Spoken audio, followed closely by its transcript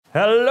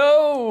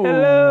Hello!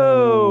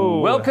 Hello!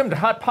 Welcome to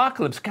Hot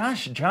Apocalypse.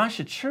 Gosh, Josh,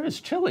 it sure is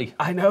chilly.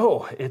 I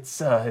know,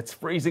 it's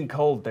freezing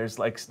cold. There's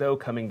like snow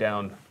coming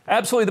down.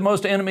 Absolutely the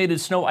most animated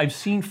snow I've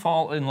seen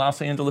fall in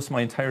Los Angeles my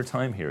entire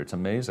time here. It's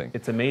amazing.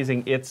 It's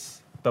amazing.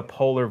 It's the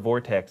Polar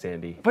Vortex,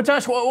 Andy. But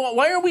Josh,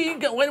 why do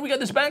we got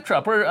this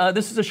backdrop?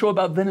 This is a show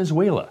about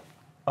Venezuela.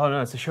 Oh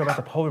no, it's a show about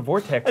the Polar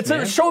Vortex, It's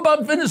man. a show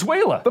about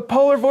Venezuela. The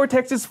Polar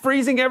Vortex is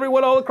freezing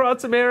everyone all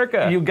across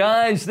America. You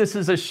guys, this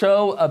is a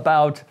show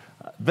about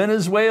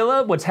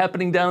Venezuela, what's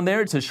happening down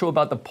there. It's a show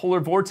about the polar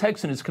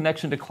vortex and its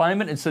connection to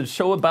climate. It's a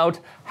show about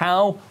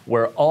how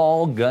we're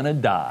all gonna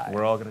die.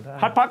 We're all gonna die.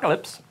 Hot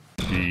Apocalypse.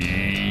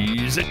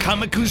 He's a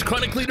comic who's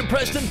chronically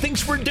depressed and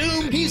thinks we're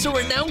doomed. He's a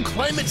renowned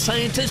climate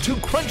scientist who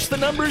crunched the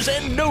numbers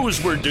and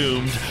knows we're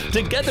doomed.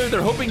 Together,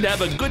 they're hoping to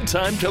have a good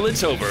time till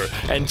it's over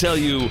and tell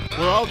you,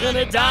 we're all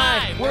gonna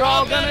die, we're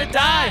all gonna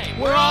die,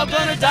 we're all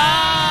gonna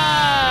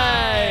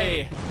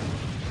die.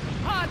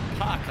 Hot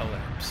Apocalypse.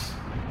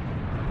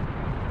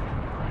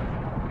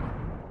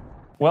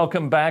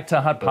 Welcome back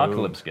to Hot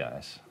Apocalypse,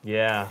 guys.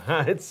 Yeah,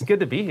 it's good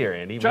to be here,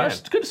 Andy. Josh, Man.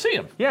 it's good to see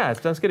you. Yeah, it's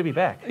good to be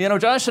back. You know,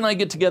 Josh and I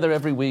get together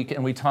every week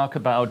and we talk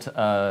about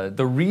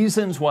the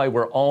reasons why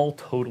we're all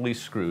totally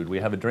screwed. We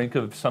have a drink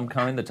of some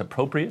kind that's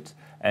appropriate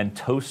and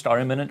toast our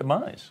imminent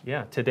demise.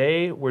 Yeah,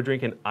 today we're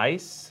drinking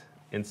ice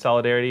in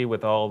solidarity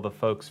with all the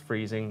folks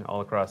freezing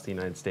all across the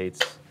United States.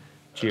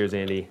 Cheers,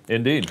 Andy.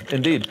 Indeed,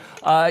 indeed.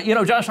 You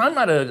know, Josh, I'm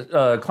not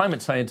a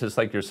climate scientist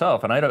like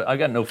yourself, and I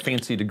got no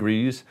fancy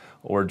degrees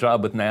or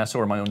job with NASA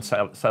or my own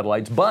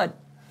satellites, but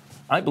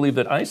I believe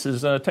that ice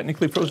is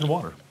technically frozen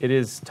water. It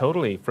is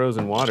totally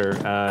frozen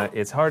water.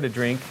 It's hard to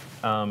drink,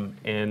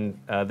 and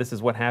this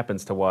is what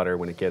happens to water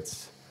when it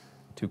gets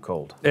too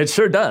cold. It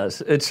sure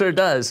does. It sure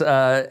does.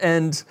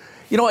 And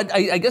you know,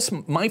 I guess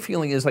my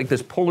feeling is like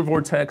this polar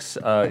vortex.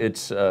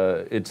 It's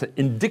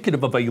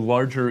indicative of a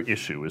larger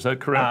issue. Is that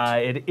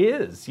correct? It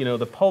is. You know,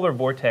 the polar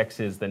vortex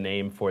is the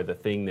name for the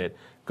thing that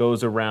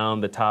goes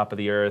around the top of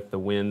the Earth, the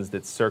winds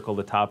that circle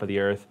the top of the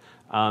Earth,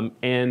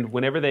 and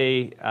whenever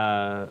they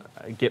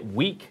get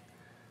weak,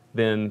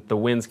 then the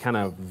winds kind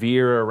of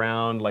veer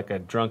around like a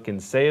drunken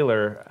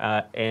sailor,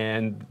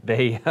 and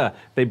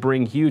they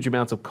bring huge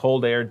amounts of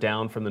cold air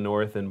down from the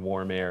north and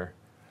warm air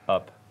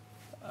up.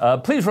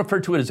 Please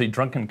refer to it as a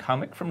drunken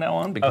comic from now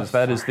on, because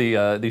that is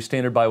the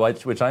standard by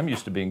which I'm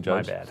used to being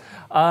judged.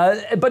 My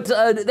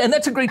bad. And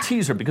that's a great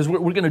teaser, because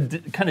we're going to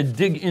kind of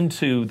dig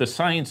into the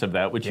science of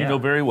that, which you know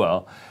very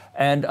well.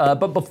 And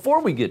but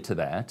before we get to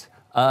that,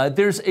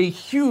 there's a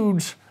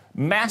huge,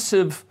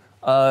 massive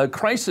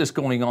crisis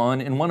going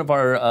on in one of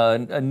our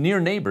near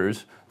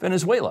neighbors,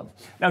 Venezuela.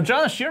 Now,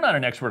 Josh, you're not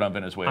an expert on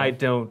Venezuela. I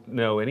don't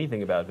know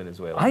anything about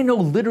Venezuela. I know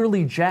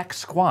literally jack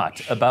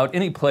squat about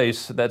any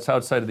place that's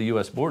outside of the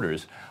U.S.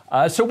 borders.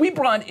 So we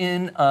brought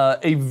in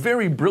a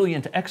very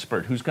brilliant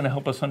expert who's going to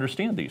help us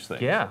understand these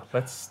things. Yeah,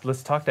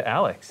 let's talk to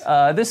Alex.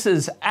 This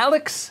is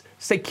Alex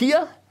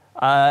Cequea,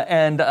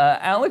 and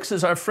Alex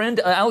is our friend.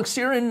 Alex,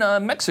 you're in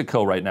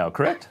Mexico right now,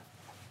 correct?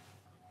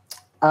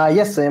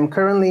 Yes, I am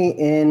currently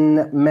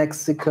in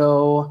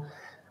Mexico,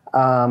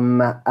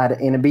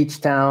 in a beach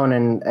town,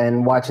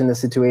 and watching the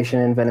situation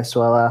in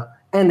Venezuela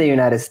and the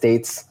United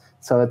States.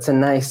 So it's a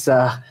nice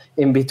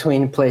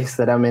in-between place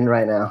that I'm in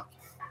right now.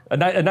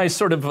 A nice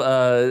sort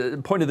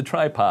of point of the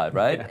tripod,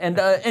 right?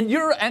 And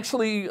you're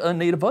actually a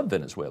native of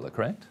Venezuela,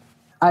 correct?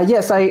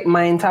 Yes,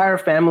 my entire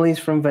family's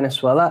from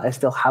Venezuela. I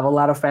still have a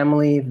lot of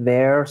family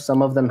there.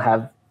 Some of them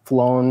have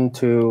flown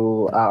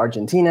to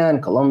Argentina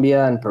and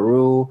Colombia and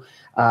Peru.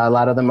 A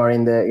lot of them are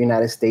in the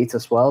United States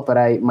as well.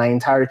 But my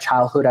entire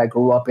childhood, I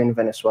grew up in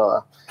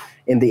Venezuela,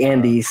 in the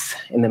Andes,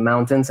 in the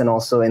mountains, and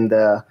also in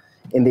the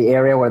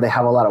area where they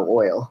have a lot of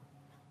oil.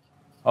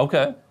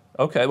 Okay.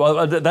 Okay.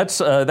 Well,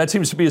 that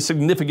seems to be a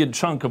significant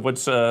chunk of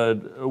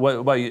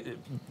why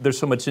there's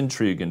so much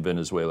intrigue in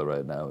Venezuela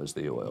right now is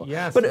the oil.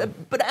 Yes.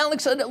 But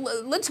Alex,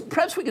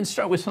 perhaps we can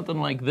start with something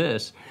like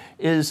this: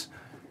 as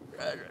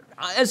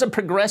a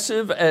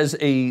progressive, as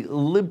a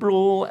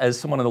liberal, as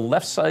someone on the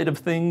left side of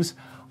things,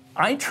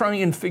 I try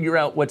and figure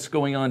out what's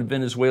going on in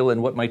Venezuela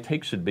and what my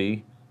take should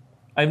be.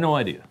 I have no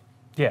idea.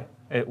 Yeah.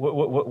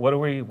 What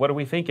are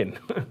we thinking?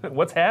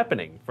 What's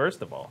happening,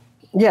 first of all?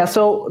 Yeah,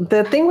 so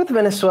the thing with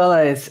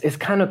Venezuela is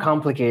kind of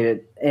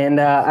complicated, and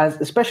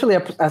especially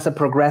as a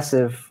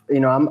progressive, you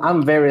know,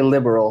 I'm very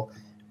liberal,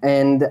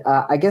 and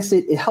I guess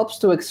it helps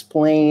to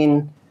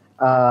explain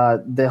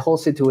the whole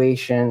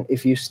situation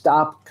if you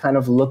stop kind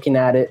of looking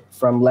at it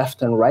from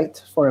left and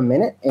right for a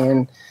minute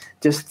and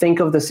just think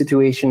of the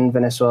situation in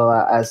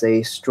Venezuela as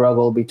a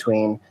struggle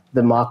between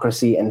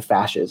democracy and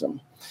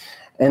fascism.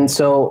 And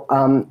so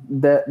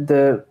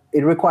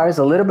it requires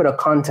a little bit of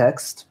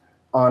context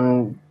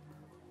on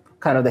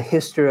kind of the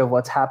history of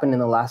what's happened in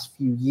the last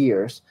few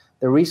years.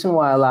 The reason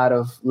why a lot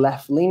of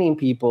left-leaning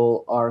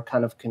people are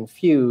kind of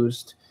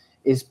confused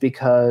is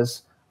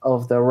because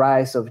of the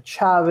rise of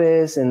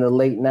Chavez in the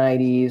late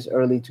 90s,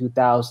 early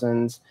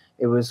 2000s.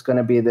 It was going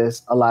to be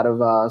a lot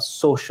of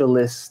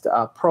socialist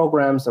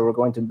programs that were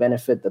going to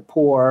benefit the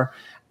poor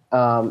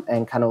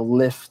and kind of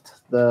lift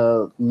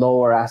the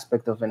lower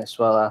aspect of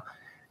Venezuela,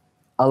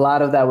 a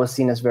lot of that was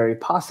seen as very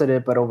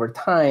positive, but over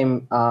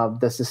time,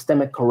 the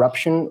systemic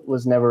corruption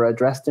was never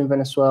addressed in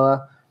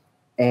Venezuela,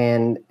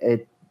 and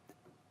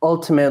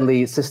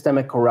ultimately,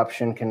 systemic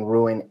corruption can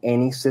ruin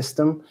any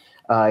system,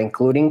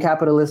 including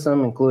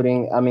capitalism,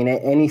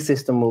 any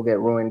system will get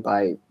ruined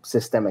by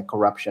systemic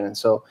corruption. And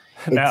so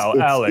it's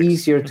Alex,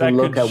 easier to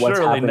look at what's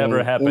happening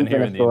never happen in here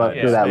Venezuela in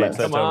the through that United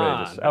States.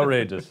 lens. That's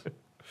outrageous.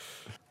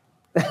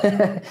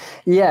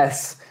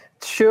 Yes,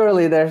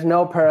 surely there's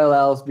no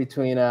parallels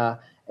between a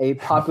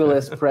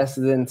populist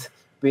president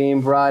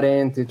being brought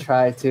in to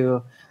try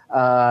to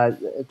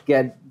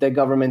get the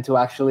government to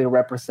actually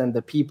represent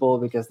the people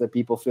because the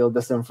people feel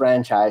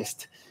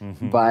disenfranchised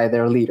by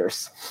their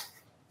leaders.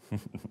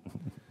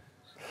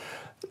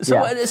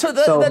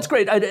 So that's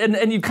great.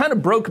 And you kind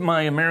of broke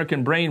my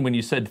American brain when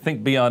you said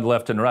think beyond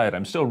left and right.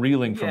 I'm still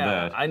reeling from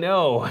that. I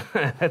know.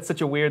 That's such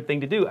a weird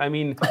thing to do. I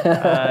mean,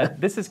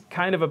 this is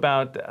kind of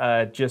about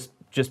just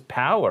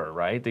power,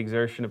 right? The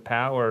exertion of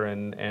power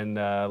and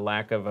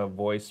lack of a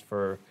voice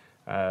for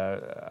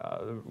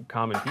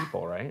common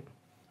people, right?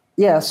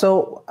 Yeah,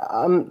 so,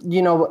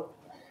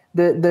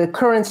 the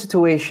current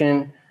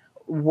situation,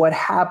 what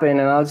happened,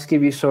 and I'll just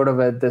give you sort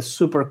of the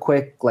super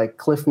quick, like,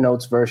 Cliff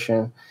Notes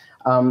version.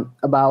 In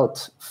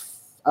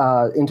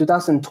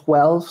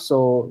 2012,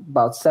 so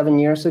about 7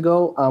 years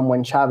ago,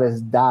 when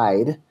Chavez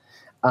died,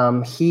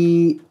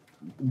 he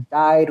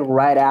died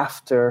right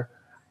after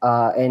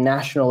a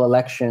national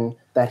election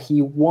that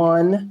he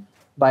won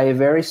by a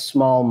very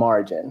small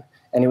margin.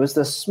 And it was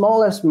the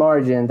smallest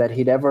margin that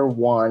he'd ever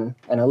won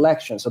an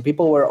election. So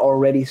people were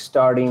already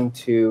starting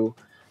to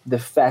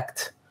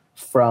defect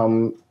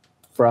from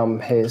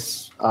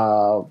his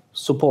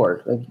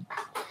support.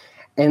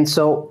 And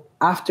so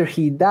after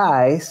he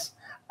dies,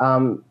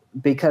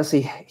 because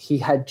he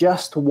had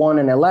just won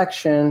an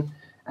election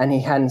and he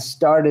hadn't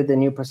started the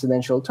new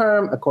presidential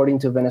term, according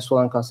to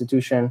Venezuelan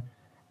constitution,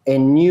 a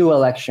new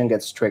election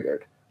gets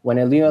triggered. When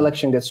a new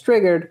election gets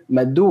triggered,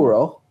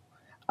 Maduro,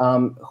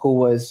 who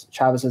was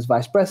Chavez's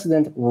vice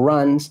president,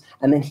 runs,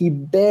 and then he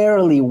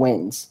barely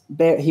wins.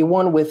 He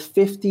won with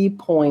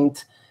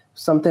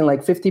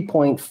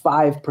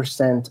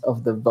 50.5%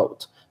 of the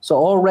vote. So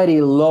already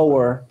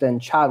lower than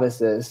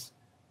Chavez's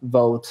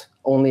vote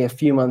only a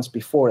few months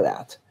before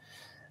that.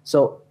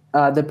 So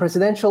the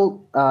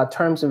presidential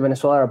terms in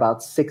Venezuela are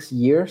about 6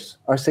 years.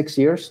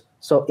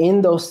 So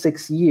in those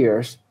 6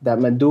 years that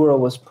Maduro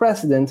was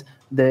president,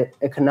 the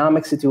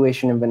economic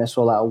situation in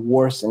Venezuela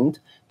worsened.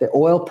 The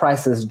oil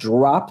prices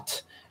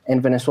dropped,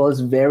 and Venezuela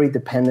is very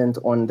dependent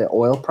on the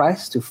oil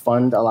price to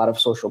fund a lot of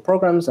social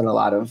programs and a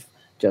lot of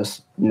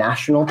just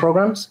national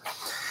programs.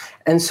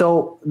 And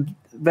so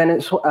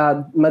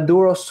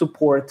Maduro's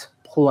support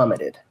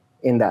plummeted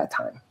in that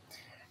time.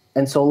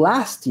 And so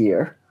last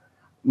year,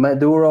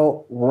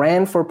 Maduro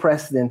ran for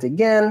president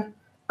again.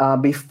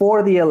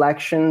 Before the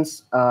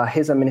elections,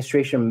 his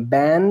administration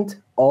banned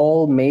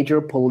all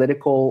major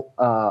political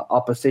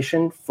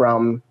opposition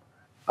from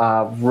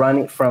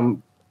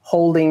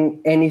holding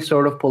any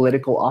sort of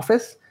political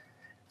office.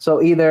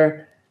 So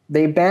either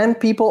they banned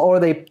people or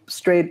they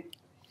straight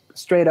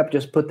up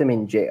just put them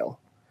in jail.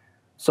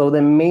 So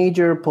the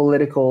major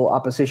political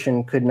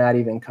opposition could not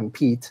even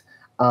compete.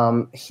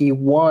 He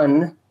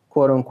won,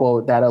 quote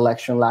unquote, that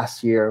election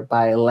last year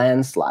by a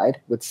landslide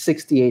with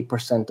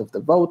 68% of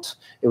the vote.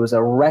 It was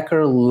a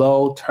record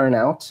low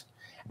turnout.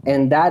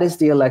 And that is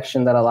the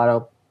election that a lot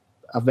of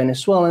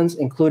Venezuelans,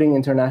 including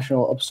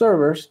international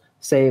observers,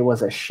 say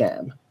was a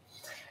sham.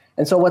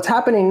 And so what's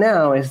happening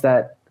now is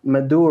that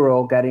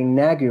Maduro got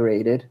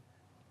inaugurated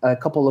a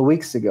couple of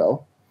weeks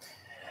ago,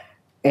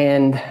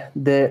 and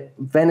the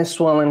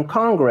Venezuelan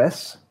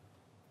Congress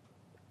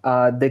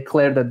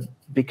declared that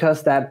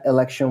because that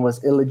election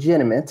was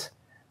illegitimate,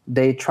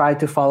 they tried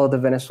to follow the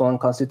Venezuelan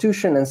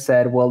constitution and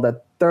said, well,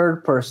 the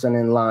third person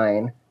in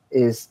line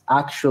is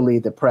actually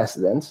the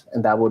president,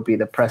 and that would be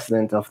the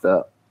president of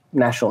the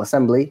National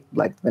Assembly,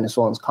 like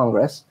Venezuelan's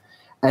Congress,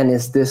 and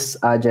is this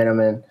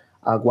gentleman,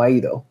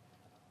 Guaido.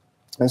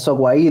 And so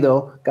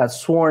Guaido got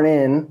sworn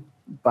in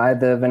by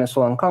the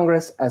Venezuelan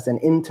Congress as an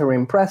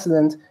interim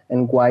president,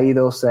 and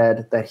Guaido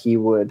said that he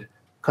would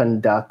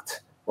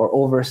conduct or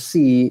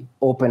oversee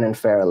open and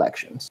fair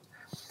elections.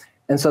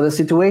 And so the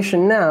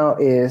situation now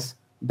is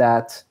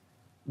that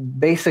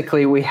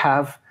basically we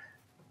have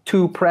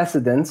two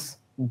presidents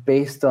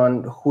based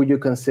on who you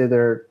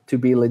consider to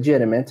be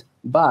legitimate,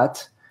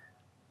 but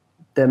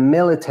the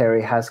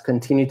military has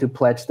continued to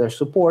pledge their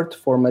support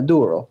for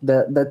Maduro,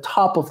 the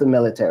top of the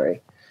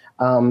military.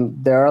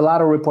 There are a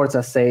lot of reports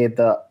that say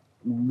the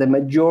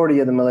majority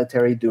of the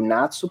military do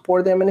not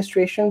support the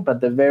administration,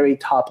 but the very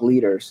top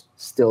leaders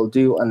still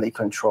do, and they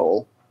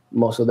control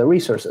most of the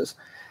resources.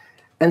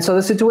 And so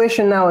the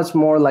situation now is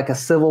more like a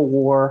civil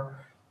war,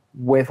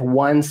 with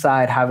one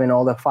side having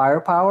all the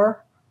firepower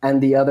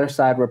and the other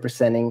side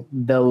representing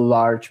the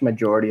large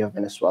majority of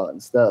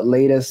Venezuelans. The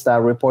latest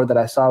report that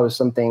I saw was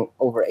something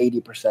over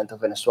 80% of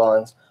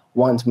Venezuelans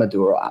want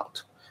Maduro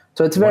out.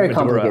 So it's a very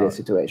complicated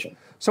situation.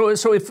 So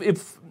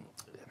if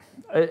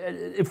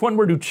if one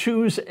were to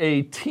choose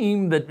a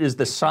team that is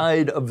the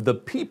side of the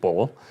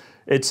people,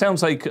 it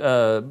sounds like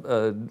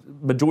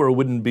Maduro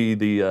wouldn't be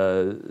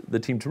the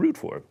team to root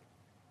for.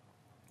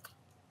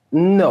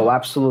 No,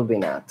 absolutely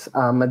not.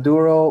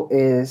 Maduro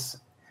is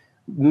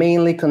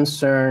mainly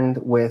concerned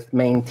with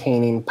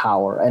maintaining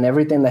power, and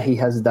everything that he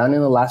has done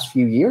in the last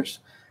few years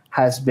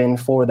has been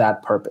for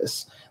that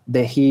purpose.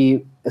 That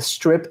he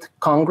stripped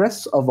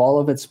Congress of all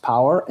of its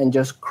power and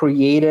just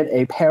created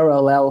a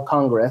parallel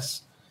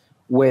Congress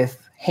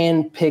with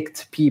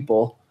hand-picked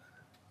people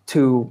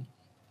to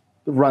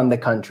run the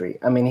country.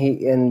 I mean,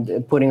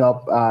 and putting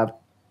up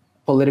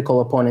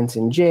political opponents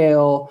in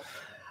jail.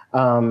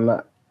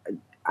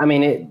 I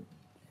mean,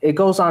 it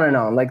goes on and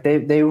on. Like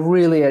they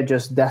really are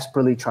just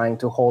desperately trying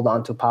to hold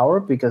on to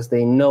power because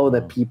they know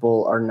that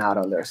people are not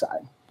on their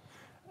side.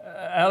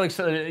 Alex,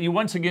 you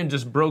once again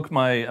just broke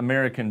my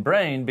American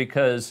brain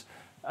because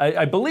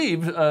I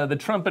believe the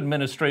Trump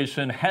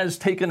administration has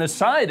taken a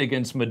side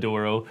against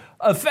Maduro,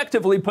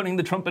 effectively putting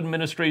the Trump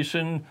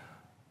administration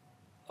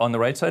on the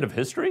right side of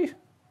history?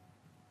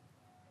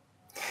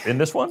 In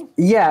this one?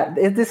 Yeah,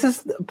 this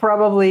is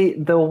probably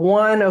the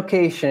one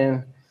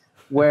occasion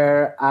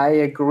where I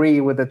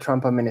agree with the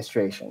Trump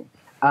administration.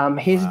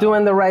 He's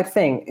doing the right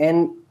thing.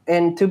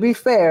 And to be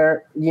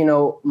fair, you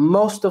know,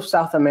 most of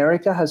South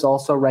America has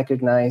also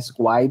recognized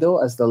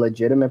Guaido as the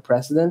legitimate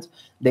president.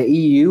 The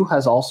EU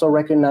has also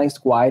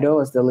recognized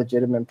Guaido as the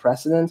legitimate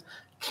president.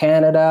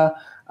 Canada,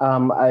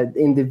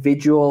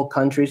 individual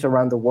countries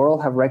around the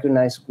world have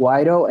recognized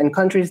Guaido, and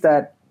countries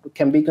that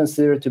can be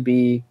considered to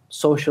be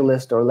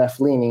socialist or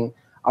left-leaning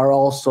are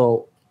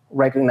also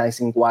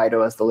recognizing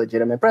Guaido as the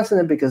legitimate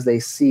president because they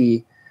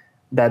see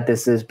that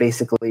this is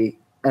basically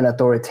an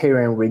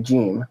authoritarian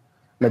regime.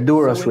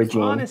 Maduro's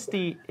regime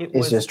honesty,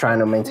 is just trying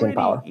to maintain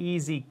power. Pretty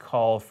easy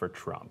call for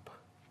Trump,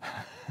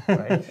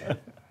 right?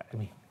 I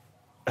mean,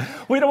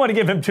 we don't want to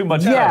give him too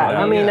much.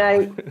 Yeah, I mean,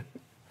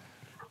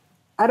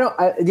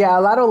 yeah,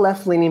 a lot of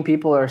left-leaning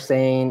people are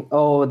saying,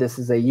 "Oh, this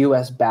is a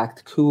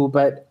U.S.-backed coup,"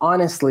 but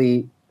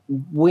honestly,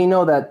 we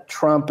know that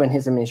Trump and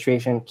his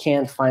administration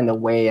can't find a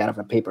way out of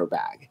a paper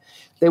bag.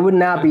 They would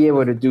not be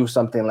able to do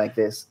something like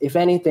this. If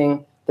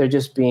anything, they're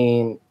just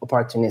being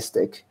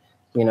opportunistic.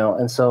 You know,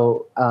 and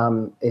so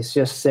it's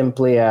just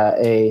simply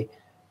they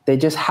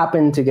just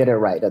happen to get it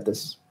right at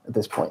this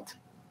point.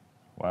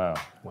 Wow.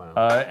 What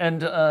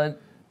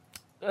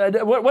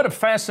a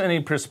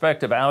fascinating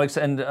perspective, Alex.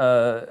 And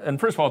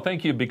first of all,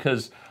 thank you,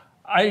 because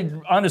I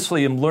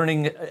honestly am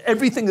learning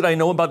everything that I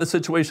know about the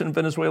situation in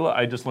Venezuela.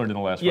 I just learned in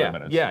the last 5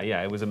 minutes. Yeah.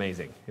 It was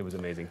amazing. It was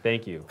amazing.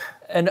 Thank you.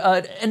 And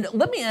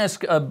let me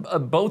ask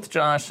both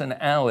Josh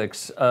and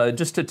Alex,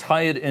 just to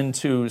tie it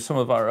into some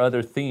of our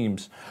other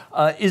themes,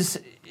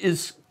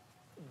 is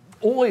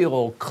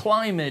oil,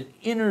 climate,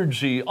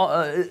 energy,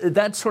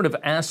 that sort of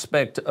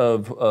aspect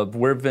of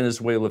where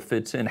Venezuela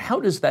fits in, how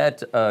does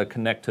that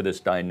connect to this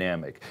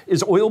dynamic?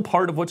 Is oil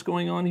part of what's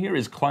going on here?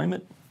 Is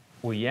climate?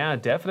 Well, yeah,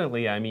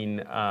 definitely. I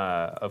mean,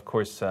 of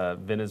course,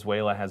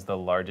 Venezuela has the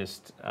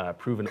largest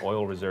proven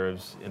oil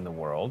reserves in the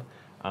world.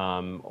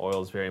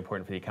 Oil is very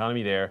important for the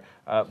economy there,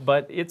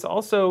 but it's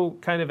also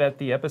kind of at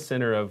the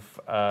epicenter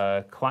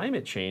of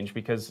climate change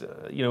because,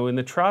 you know, in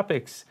the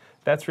tropics,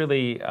 that's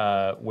really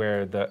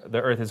where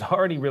the Earth is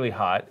already really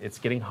hot. It's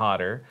getting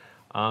hotter.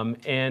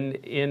 And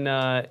in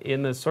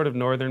the sort of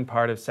northern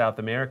part of South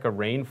America,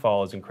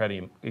 rainfall is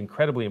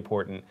incredibly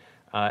important.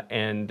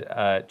 And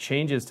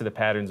changes to the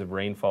patterns of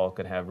rainfall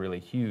could have really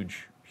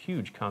huge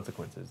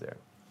consequences there.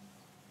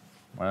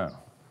 Wow.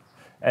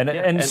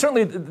 And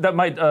certainly that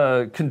might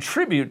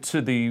contribute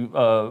to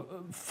the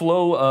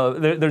flow.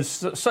 There's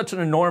such an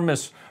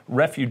enormous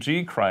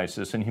refugee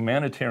crisis and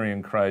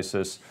humanitarian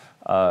crisis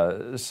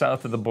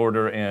south of the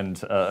border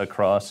and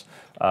across,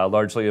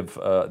 largely of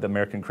the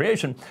American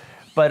creation.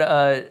 But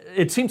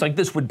it seems like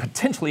this would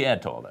potentially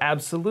add to all that.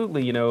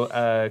 Absolutely. You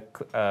know,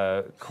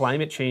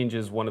 climate change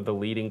is one of the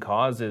leading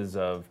causes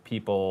of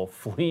people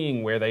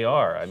fleeing where they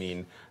are. I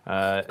mean,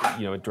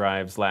 you know, it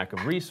drives lack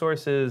of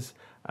resources.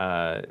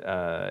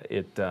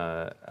 It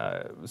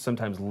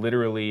sometimes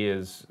literally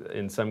is,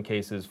 in some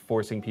cases,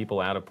 forcing people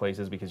out of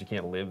places because you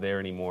can't live there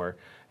anymore.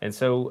 And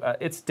so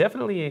it's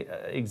definitely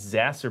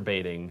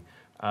exacerbating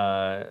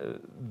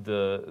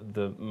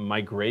the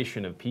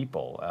migration of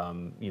people,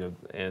 you know,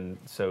 and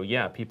so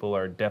yeah, people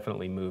are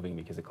definitely moving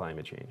because of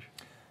climate change.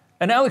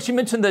 And Alex, you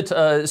mentioned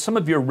that some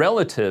of your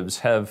relatives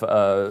have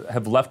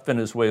left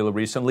Venezuela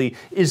recently.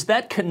 Is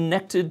that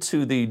connected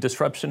to the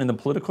disruption in the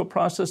political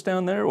process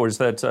down there, or is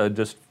that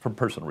just for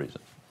personal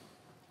reasons?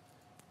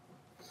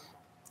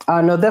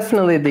 No,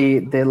 definitely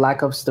the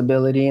lack of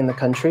stability in the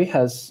country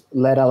has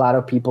led a lot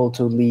of people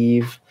to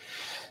leave,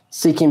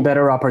 seeking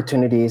better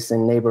opportunities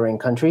in neighboring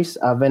countries.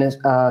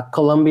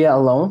 Colombia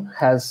alone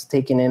has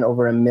taken in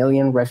over 1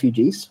 million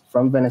refugees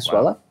from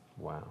Venezuela.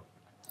 Wow.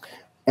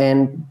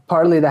 And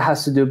partly that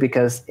has to do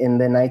because in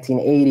the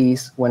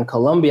 1980s, when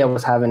Colombia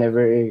was having a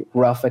very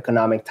rough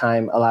economic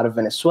time, a lot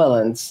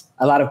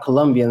of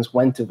Colombians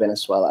went to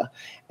Venezuela.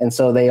 And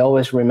so they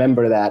always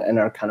remember that and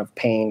are kind of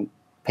paying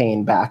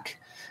back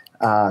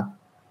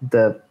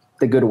the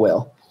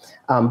goodwill.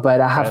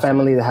 But I have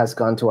family that has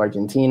gone to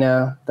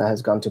Argentina, that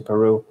has gone to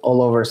Peru,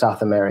 all over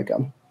South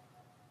America.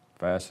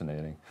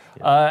 Fascinating.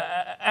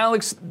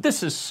 Alex,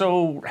 this is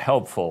so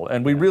helpful,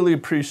 and we really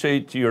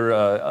appreciate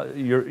your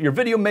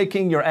video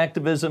making, your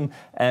activism,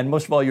 and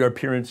most of all your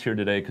appearance here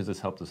today, because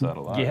this helped us out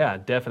a lot. Yeah,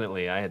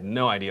 definitely. I had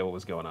no idea what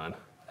was going on.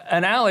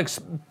 And Alex,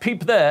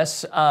 peep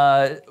this,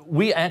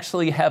 we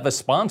actually have a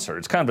sponsor.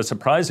 It's kind of a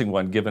surprising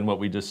one given what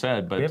we just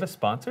said. But we have a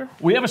sponsor?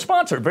 We have a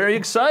sponsor, very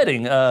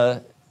exciting.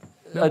 An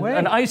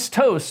iced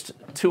toast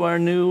to our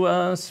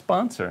new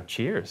sponsor.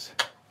 Cheers.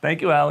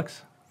 Thank you,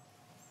 Alex.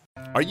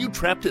 Are you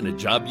trapped in a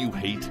job you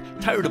hate?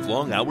 Tired of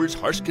long hours,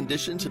 harsh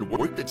conditions, and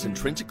work that's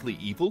intrinsically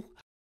evil?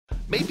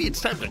 Maybe it's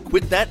time to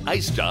quit that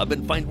ICE job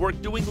and find work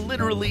doing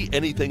literally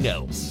anything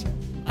else.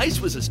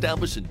 ICE was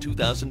established in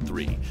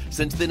 2003.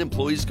 Since then,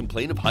 employees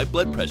complain of high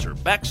blood pressure,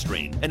 back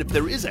strain, and if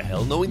there is a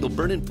hell, knowing they'll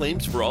burn in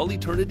flames for all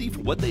eternity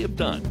for what they have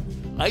done.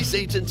 ICE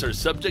agents are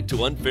subject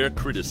to unfair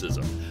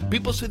criticism.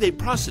 People say they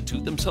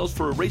prostitute themselves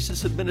for a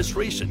racist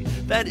administration.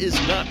 That is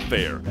not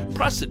fair.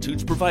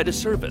 Prostitutes provide a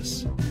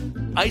service.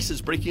 ICE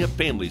is breaking up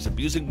families,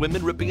 abusing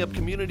women, ripping up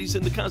communities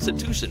in the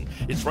Constitution.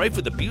 It's rife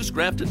with abuse,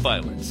 graft, and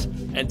violence.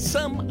 And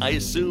some, I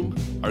assume,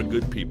 are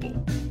good people.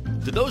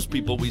 To those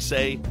people, we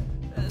say,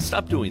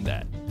 stop doing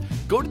that.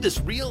 Go to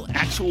this real,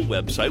 actual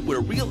website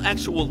where real,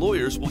 actual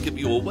lawyers will give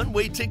you a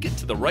one-way ticket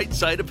to the right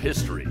side of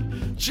history.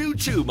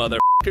 Choo-choo,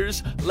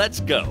 motherfuckers,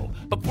 let's go.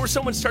 Before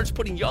someone starts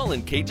putting y'all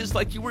in cages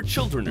like you were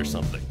children or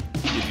something.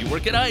 If you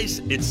work at ICE,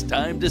 it's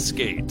time to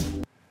skate.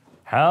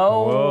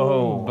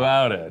 How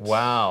about it?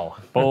 Wow.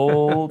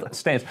 Bold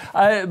stance.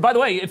 By the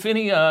way, if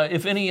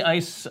any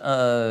ICE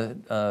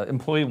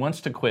employee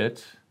wants to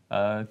quit,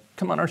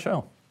 come on our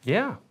show.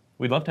 Yeah.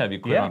 We'd love to have you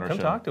quit on our show.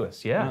 Yeah, come talk to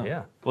us.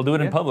 Yeah. We'll do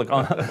it in public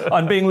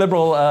on Being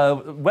Liberal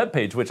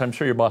webpage, which I'm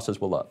sure your bosses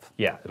will love.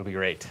 Yeah, it'll be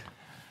great.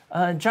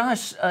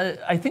 Josh,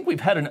 I think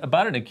we've had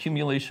about an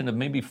accumulation of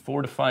maybe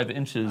 4 to 5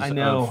 inches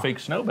of fake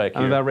snow back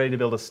here. I'm about ready to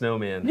build a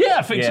snowman.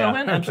 Yeah, fake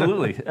snowman,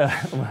 absolutely.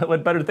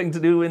 What better thing to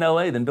do in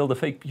LA than build a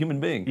fake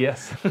human being?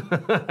 Yes,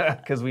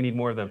 because we need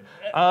more of them.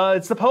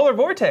 It's the Polar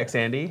Vortex,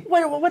 Andy.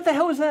 What the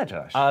hell is that,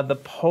 Josh? The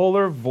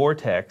Polar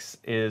Vortex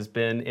has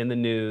been in the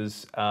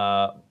news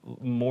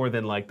more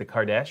than like the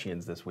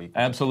Kardashians this week.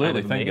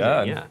 Absolutely, thank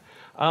God. Yeah.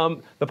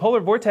 The Polar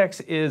Vortex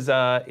is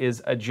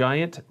a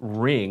giant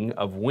ring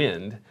of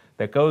wind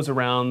that goes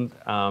around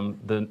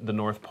the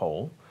North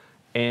Pole,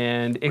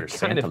 and it where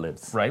Santa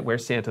lives. Right, where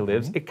Santa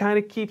lives. Mm-hmm. It kind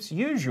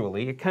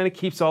of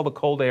keeps all the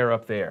cold air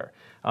up there,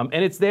 and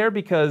it's there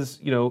because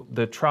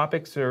the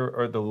tropics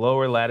or the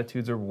lower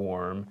latitudes are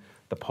warm.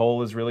 The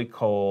pole is really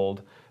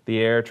cold. The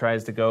air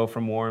tries to go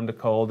from warm to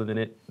cold, and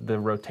then the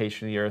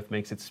rotation of the Earth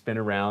makes it spin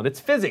around. It's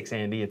physics,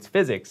 Andy. It's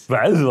physics.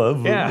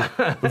 Yeah.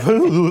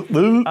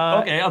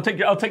 Okay,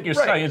 I'll take your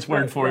science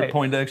word for it,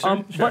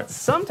 Poindexter. Sure. But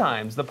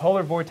sometimes the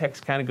polar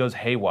vortex kind of goes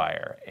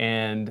haywire,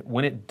 and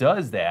when it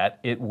does that,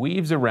 it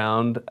weaves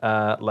around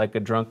like a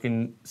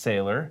drunken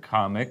sailor.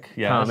 Comic.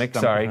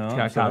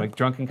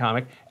 Drunken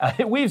comic.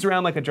 It weaves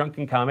around like a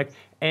drunken comic,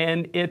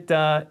 and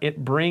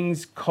it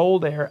brings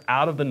cold air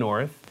out of the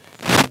north.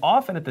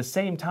 Often at the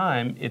same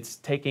time, it's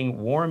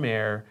taking warm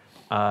air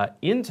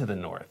into the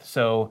north.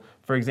 So,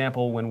 for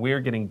example, when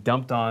we're getting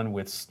dumped on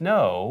with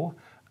snow,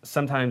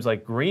 sometimes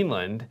like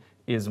Greenland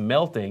is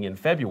melting in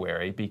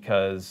February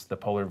because the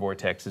polar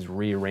vortex is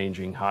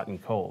rearranging hot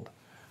and cold.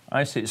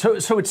 I see. So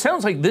it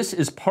sounds like this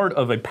is part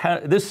of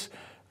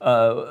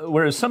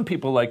whereas some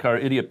people like our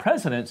idiot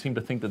president seem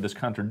to think that this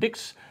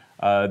contradicts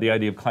the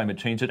idea of climate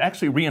change. It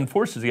actually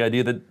reinforces the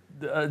idea that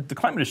the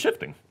climate is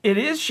shifting. It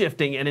is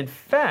shifting, and in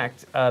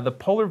fact, the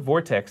polar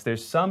vortex,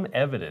 there's some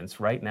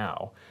evidence right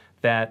now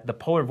that the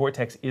polar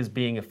vortex is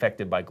being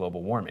affected by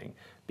global warming,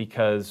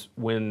 because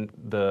when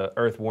the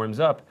Earth warms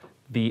up,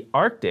 the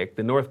Arctic,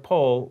 the North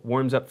Pole,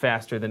 warms up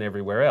faster than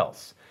everywhere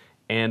else.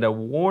 And a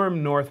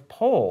warm North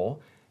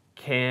Pole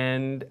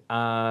can,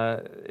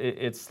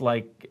 it's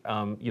like,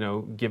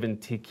 giving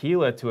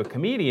tequila to a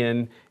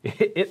comedian,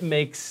 it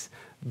makes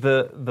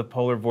the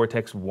polar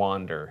vortex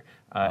wander.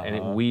 And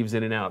it weaves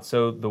in and out.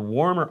 So the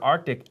warmer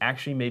Arctic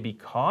actually may be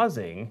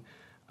causing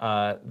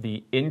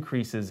the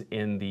increases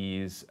in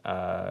these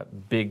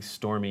big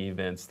stormy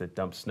events that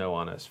dump snow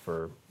on us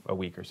for a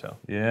week or so.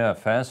 Yeah,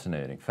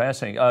 fascinating. By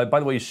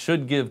the way, you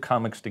should give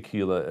comics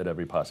tequila at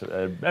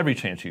every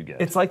chance you get.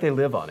 It's like they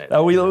live on it.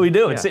 We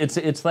do. Yeah.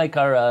 It's like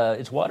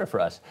it's water for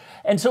us.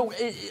 And so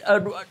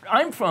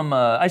I'm from.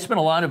 I spent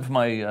a lot of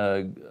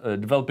my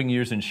developing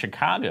years in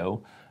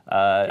Chicago.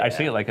 I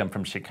say it like I'm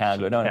from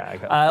Chicago.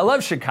 I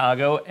love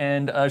Chicago,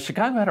 and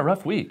Chicago had a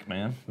rough week,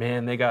 man.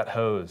 Man, they got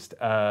hosed.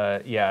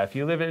 If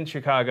you live in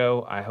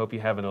Chicago, I hope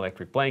you have an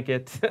electric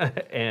blanket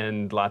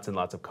and lots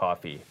of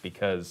coffee,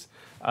 because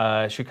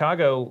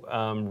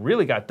Chicago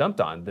really got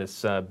dumped on.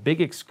 This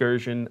big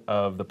excursion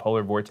of the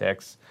polar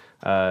vortex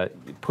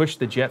pushed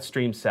the jet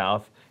stream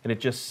south, and it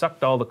just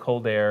sucked all the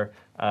cold air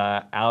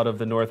out of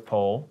the North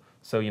Pole.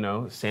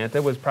 So, Santa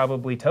was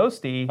probably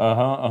toasty,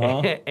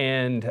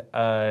 and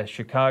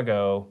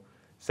Chicago,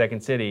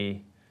 second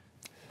city,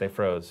 They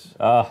froze.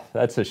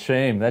 That's a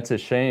shame. That's a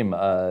shame.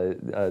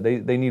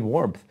 They need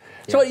warmth.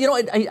 Yeah. So, you know,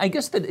 I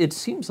guess that it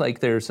seems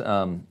like there's,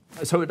 so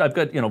I've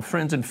got, you know,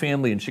 friends and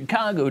family in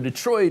Chicago,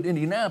 Detroit,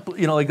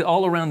 Indianapolis, you know, like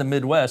all around the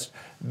Midwest.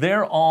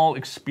 They're all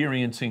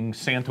experiencing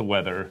Santa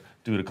weather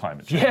due to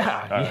climate change.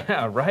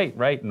 Yeah,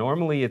 right.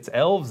 Normally it's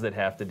elves that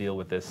have to deal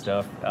with this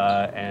stuff,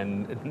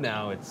 and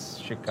now it's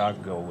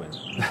Chicagoans.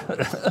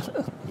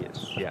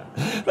 Yes, yeah.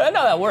 No,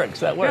 that works.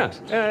 That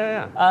works.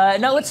 Yeah.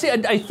 Now let's see.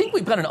 I think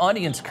we've got an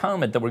audience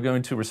comment that we're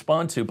going to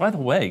respond to. By the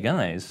way,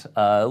 guys,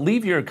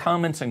 leave your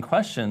comments and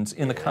questions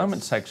in the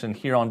comment section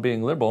here on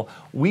Being Liberal.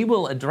 We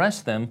will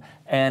address them,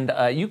 and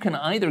you can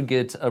either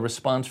get a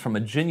response from a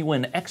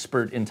genuine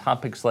expert in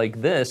topics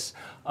like this,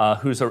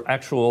 who's an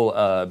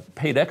actual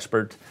paid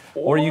expert,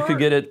 or you could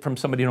get it from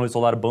somebody who knows a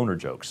lot of boner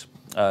jokes.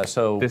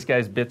 So this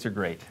guy's bits are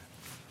great.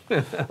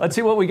 Let's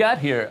see what we got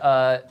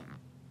here.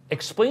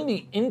 Explain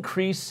the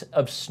increase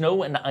of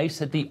snow and ice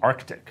at the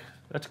Arctic.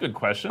 That's a good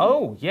question.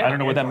 Oh, yeah. I don't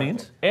know what that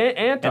means.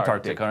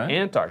 Antarctic. All right.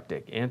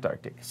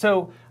 Antarctic.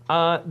 So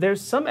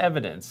there's some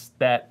evidence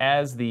that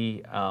as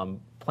the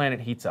planet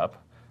heats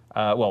up,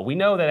 well, we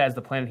know that as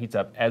the planet heats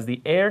up, as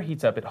the air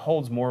heats up, it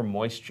holds more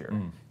moisture.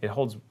 It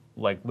holds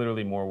like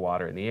literally more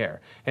water in the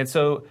air. And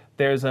so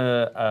there's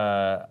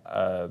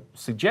a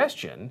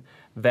suggestion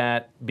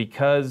that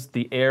because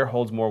the air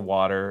holds more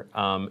water,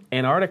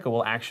 Antarctica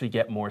will actually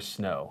get more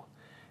snow.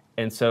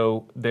 And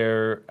so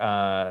there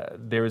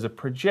is a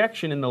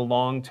projection in the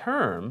long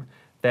term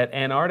that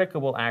Antarctica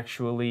will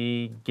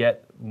actually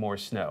get more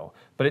snow.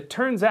 But it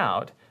turns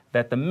out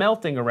that the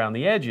melting around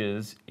the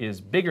edges is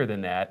bigger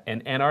than that,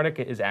 and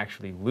Antarctica is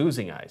actually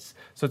losing ice.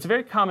 So it's a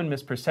very common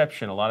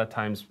misperception. A lot of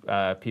times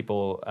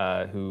people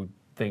who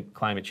think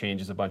climate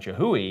change is a bunch of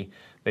hooey,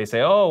 they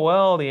say, oh,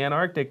 well, the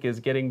Antarctic is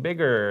getting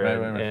bigger,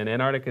 right. and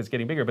Antarctica is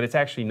getting bigger, but it's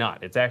actually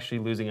not. It's actually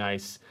losing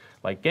ice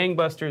like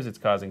gangbusters. It's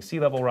causing sea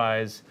level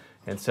rise,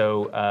 and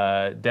so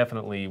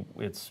definitely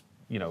it's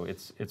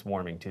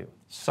warming too.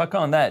 Suck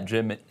on that,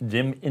 Jim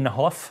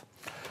Inhofe.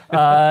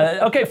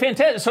 Okay,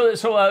 fantastic.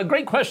 So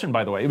great question,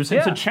 by the way. It's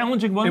a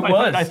challenging one.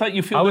 I thought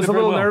you feel. I was a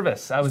little well.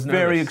 nervous. I was nervous.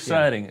 Very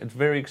exciting. Yeah. It's a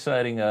very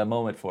exciting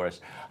moment for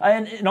us.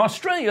 And in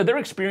Australia, they're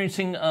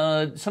experiencing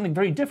something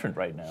very different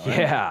right now.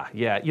 Right?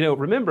 Yeah. You know,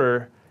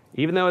 remember,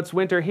 even though it's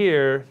winter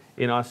here,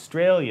 in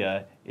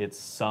Australia, it's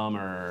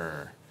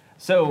summer.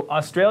 So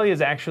Australia is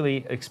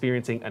actually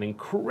experiencing an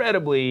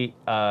incredibly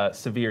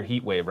severe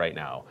heat wave right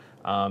now.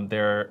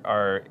 There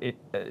are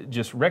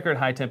just record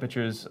high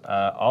temperatures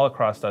all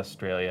across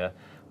Australia.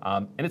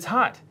 And it's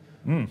hot.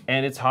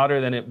 And it's hotter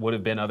than it would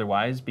have been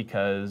otherwise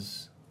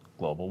because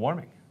global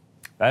warming.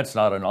 That's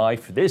not a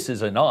knife. This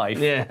is a knife.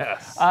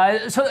 Yes.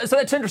 So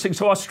that's interesting.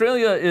 So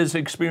Australia is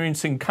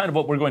experiencing kind of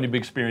what we're going to be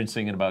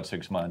experiencing in about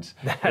 6 months.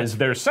 Is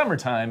their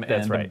summertime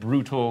and the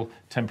brutal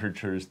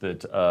temperatures that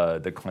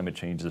the climate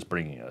change is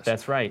bringing us.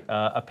 That's right.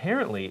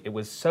 Apparently, it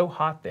was so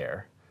hot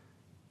there.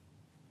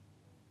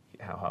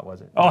 How hot was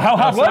it? Oh, how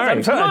hot was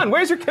it? Come on,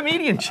 where's your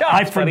comedian chops?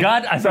 I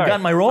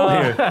forgot my role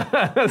here.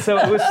 So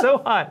it was so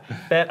hot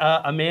that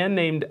a man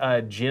named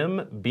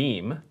Jim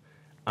Beam,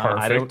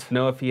 I don't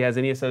know if he has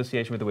any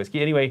association with the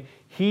whiskey. Anyway,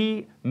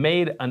 he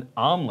made an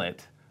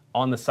omelet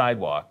on the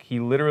sidewalk. He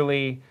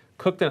literally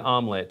cooked an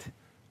omelet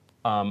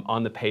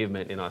on the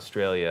pavement in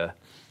Australia.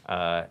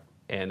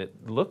 And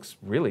it looks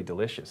really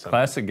delicious.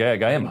 Classic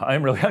gag.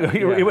 I'm really hungry.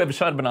 You have a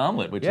shot of an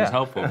omelet, which is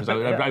helpful.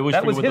 I wish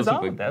that was what his those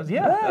omelet. look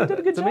like. He did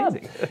a good job.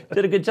 Amazing.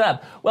 Did a good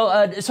job.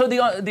 Well, so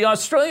the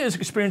Australia is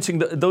experiencing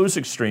those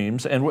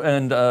extremes, and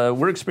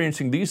we're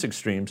experiencing these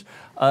extremes.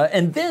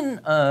 And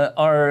then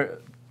our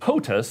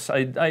POTUS,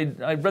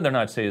 I'd rather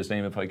not say his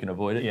name if I can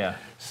avoid it. Yeah.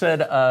 Said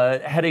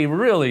had a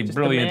really just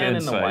brilliant insight.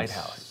 In the White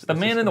House. The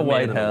man in the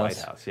White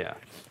House. Yeah.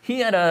 He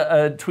had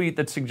a tweet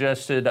that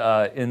suggested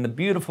in the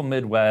beautiful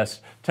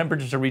Midwest,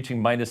 temperatures are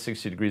reaching minus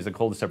 60 degrees, the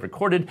coldest ever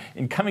recorded.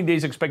 In coming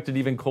days, expected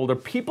even colder.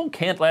 People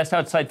can't last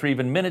outside for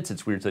even minutes.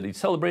 It's weird that he's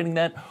celebrating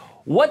that.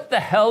 What the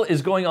hell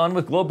is going on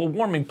with global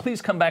warming?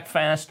 Please come back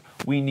fast.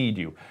 We need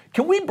you.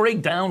 Can we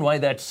break down why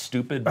that's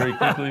stupid very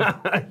quickly?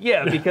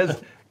 Yeah,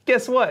 because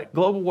guess what?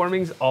 Global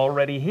warming's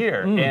already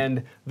here.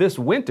 And this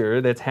winter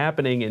that's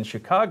happening in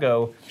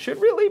Chicago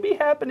should really be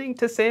happening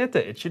to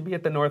Santa. It should be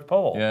at the North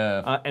Pole.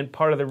 Yeah. And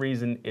part of the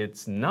reason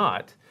it's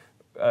not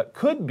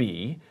could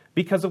be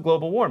because of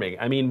global warming.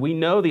 I mean, we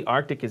know the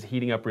Arctic is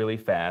heating up really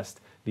fast.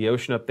 The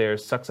ocean up there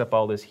sucks up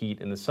all this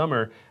heat in the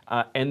summer.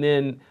 And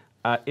then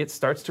it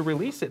starts to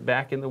release it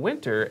back in the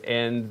winter.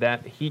 And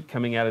that heat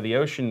coming out of the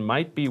ocean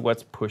might be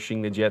what's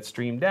pushing the jet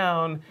stream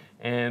down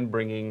and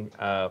bringing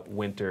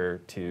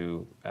winter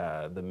to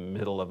the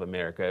middle of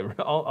America,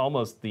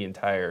 almost the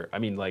entire. I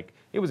mean, like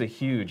it was a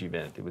huge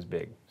event. It was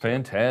big.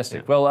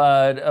 Fantastic.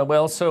 Yeah.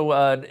 Well, so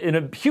in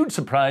a huge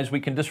surprise, we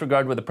can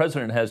disregard what the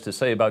president has to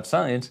say about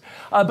science,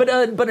 but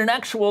an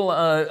actual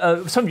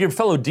some of your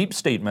fellow deep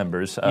state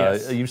members,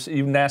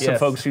 you NASA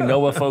folks, you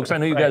NOAA folks. I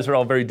know you guys are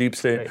all very deep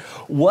state.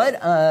 What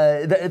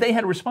they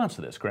had a response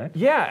to this, correct?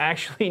 Yeah,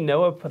 actually,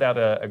 NOAA put out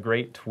a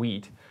great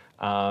tweet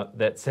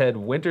that said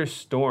winter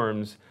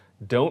storms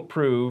don't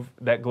prove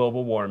that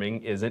global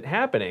warming isn't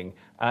happening.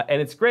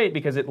 And it's great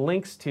because it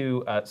links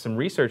to some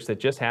research that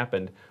just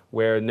happened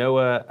where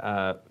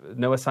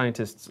NOAA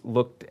scientists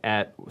looked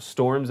at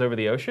storms over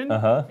the ocean,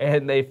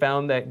 and they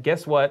found that,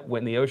 guess what,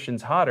 when the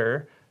ocean's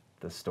hotter,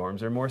 the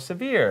storms are more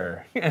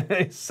severe.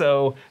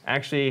 So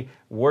actually,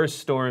 worse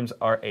storms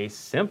are a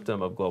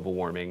symptom of global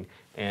warming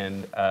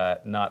and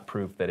not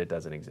proof that it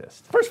doesn't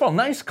exist. First of all,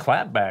 nice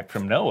clapback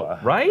from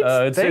NOAA. Right?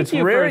 It's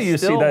rare you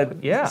see that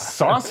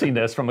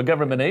sauciness from a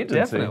government agency.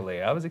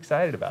 Definitely. I was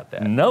excited about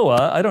that.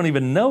 NOAA? I don't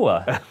even know.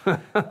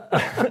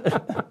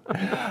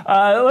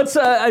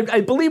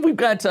 I believe we've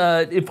got,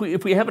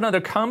 if we have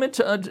another comment,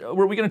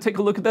 were we going to take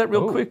a look at that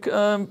real quick,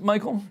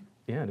 Michael?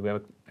 Yeah, do we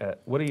have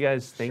what are you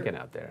guys thinking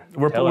out there?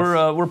 We're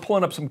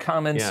pulling up some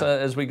comments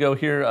as we go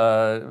here.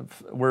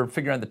 We're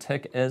figuring out the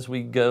tech as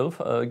we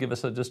go. Give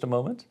us just a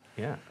moment.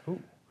 Yeah.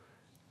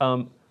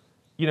 You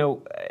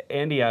know,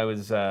 Andy, I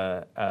was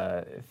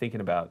thinking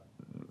about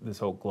this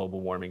whole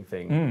global warming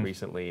thing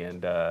recently,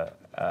 and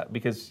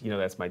because, you know,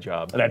 that's my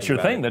job. That's your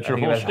thing. That's your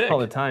whole shtick. All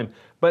the time.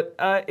 But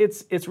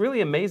it's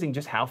really amazing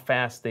just how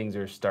fast things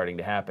are starting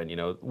to happen. You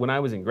know, when I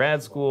was in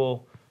grad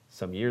school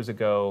some years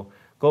ago,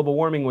 global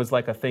warming was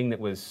like a thing that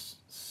was,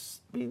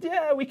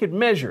 we could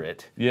measure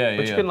it, but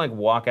you couldn't like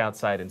walk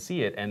outside and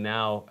see it. And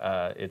now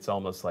it's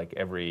almost like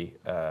every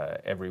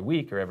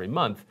week or every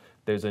month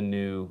there's a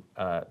new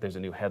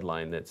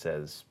headline that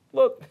says,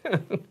 "Look,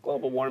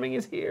 global warming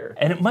is here."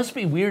 And it must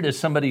be weird as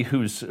somebody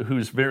who's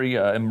very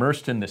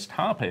immersed in this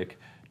topic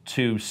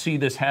to see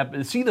this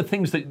happen, see the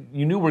things that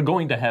you knew were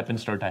going to happen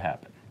start to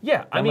happen.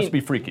 Yeah, that must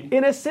be freaky.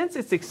 In a sense,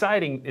 it's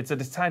exciting. It's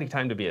an exciting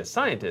time to be a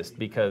scientist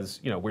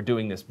because, you know, we're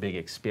doing this big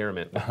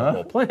experiment with the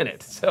whole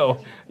planet. So,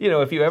 you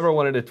know, if you ever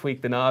wanted to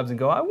tweak the knobs and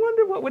go, I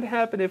wonder what would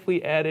happen if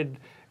we added,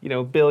 you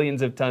know,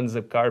 billions of tons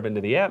of carbon to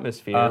the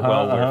atmosphere,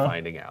 well, we're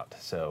finding out.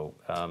 So,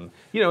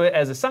 you know,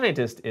 as a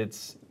scientist,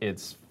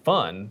 it's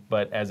fun,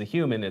 but as a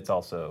human, it's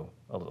also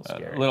a little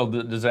scary. A little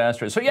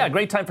disastrous. So yeah,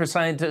 great time for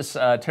scientists,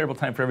 terrible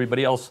time for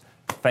everybody else.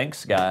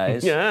 Thanks,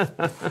 guys.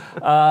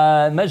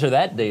 Measure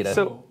that data.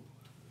 So,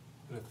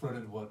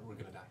 what we're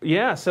gonna die.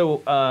 Yeah,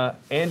 so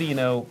Andy, you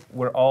know,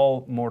 we're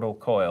all mortal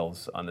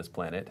coils on this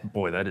planet.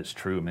 Boy, that is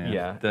true, man.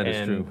 Yeah, that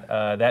is true.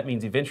 That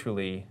means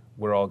eventually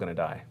we're all gonna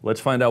die. Let's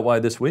find out why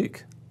this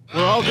week.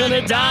 We're all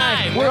gonna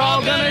die! We're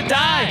all gonna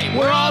die!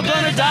 We're all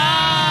gonna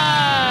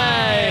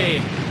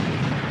die!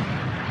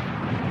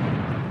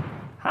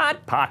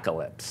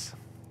 Hotpocalypse.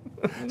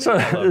 So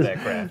I love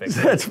that graphic.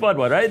 That's a fun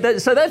one, right?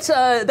 So that's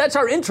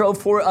our intro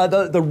for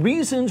the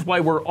reasons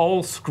why we're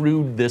all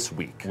screwed this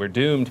week. We're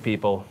doomed,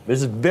 people. This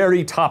is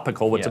very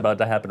topical. What's about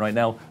to happen right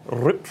now?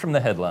 Ripped from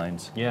the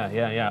headlines.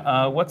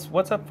 Yeah.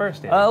 What's up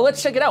first, Andy?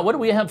 Let's check it out. What do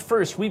we have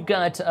first? We've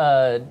got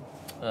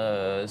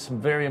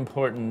some very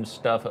important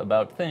stuff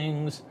about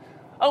things.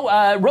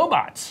 Oh,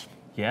 robots.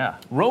 Yeah.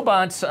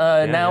 Robots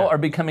now are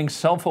becoming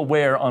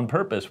self-aware on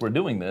purpose. We're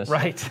doing this.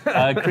 Right.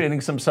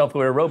 Creating some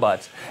self-aware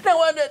robots. Now,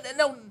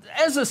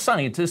 as a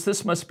scientist,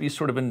 this must be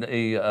sort of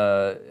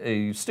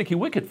a sticky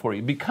wicket for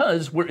you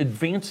because we're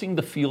advancing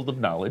the field of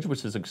knowledge,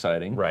 which is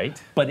exciting.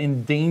 Right. But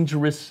in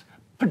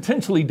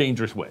potentially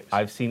dangerous ways.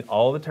 I've seen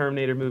all the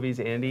Terminator movies,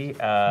 Andy,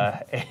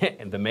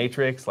 and The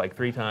Matrix like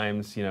 3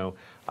 times, you know.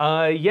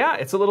 Yeah,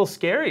 it's a little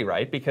scary,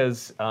 right?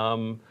 Because...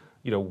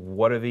 you know,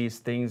 what are these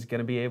things going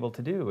to be able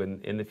to do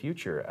in the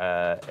future?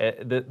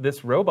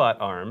 This robot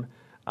arm,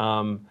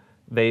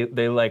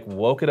 they like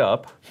woke it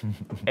up,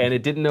 and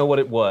it didn't know what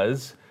it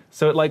was,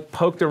 so it like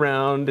poked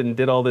around and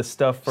did all this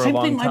stuff for a long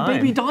time. Same thing my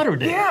baby daughter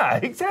did. Yeah,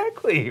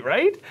 exactly,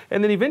 right?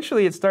 And then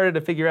eventually it started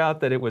to figure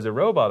out that it was a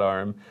robot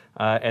arm,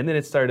 and then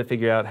it started to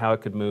figure out how it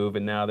could move,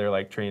 and now they're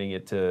like training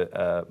it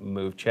to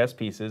move chess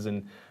pieces.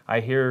 And I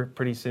hear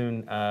pretty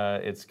soon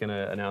it's going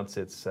to announce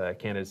its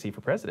candidacy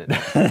for president.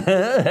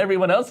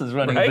 Everyone else is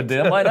running the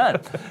deal. Why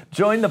not?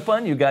 Join the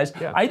fun, you guys.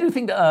 Yeah. I do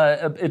think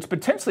it's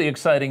potentially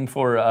exciting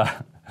for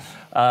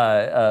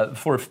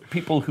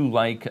people who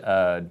like.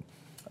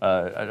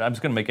 I'm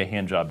just going to make a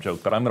hand job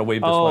joke, but I'm going to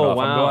wave this one off.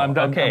 Wow. I'm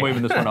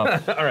waving this one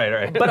off. all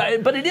right.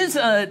 But it is,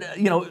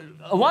 you know,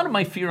 a lot of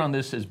my fear on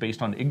this is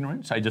based on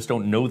ignorance. I just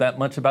don't know that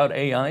much about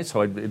AI,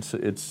 so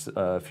it's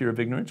fear of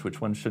ignorance,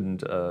 which one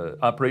shouldn't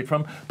operate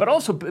from. But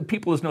also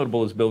people as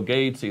notable as Bill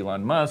Gates,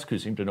 Elon Musk, who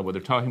seem to know what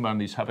they're talking about on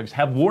these topics,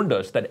 have warned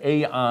us that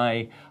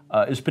AI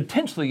is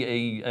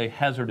potentially a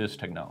hazardous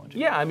technology.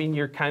 Yeah, I mean,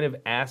 you're kind of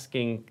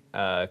asking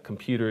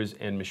computers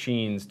and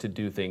machines to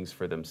do things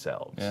for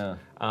themselves. Yeah.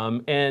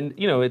 And,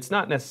 you know, it's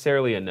not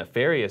necessarily a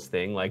nefarious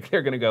thing, like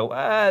they're going to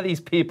go, these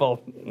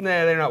people,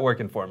 they're not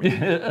working for me.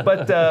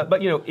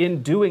 But you know,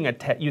 in doing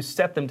you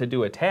set them to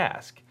do a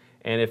task,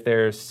 And if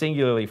they're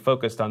singularly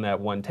focused on that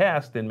one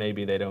task, then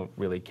maybe they don't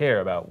really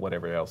care about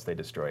whatever else they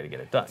destroy to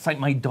get it done. It's like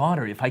my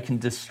daughter, if I can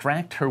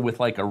distract her with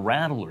like a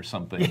rattle or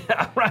something,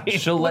 Yeah, right.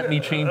 she'll let me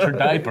change her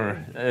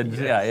diaper.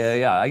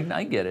 Yeah.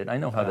 I get it. I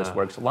know how this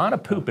works. A lot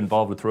of poop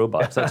involved with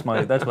robots. That's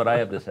what I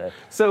have to say.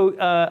 So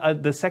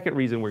the second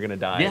reason we're going to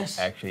die, Yes.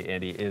 actually,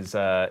 Andy,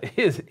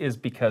 is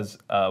because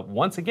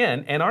once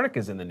again,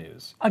 Antarctica's in the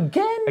news.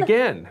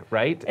 Again,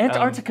 right?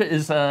 Antarctica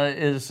is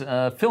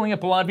filling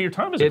up a lot of your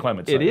time as a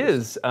climate scientist. It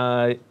is.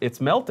 It's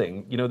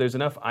melting. You know, there's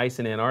enough ice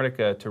in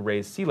Antarctica to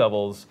raise sea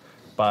levels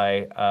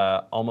by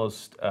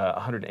almost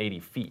 180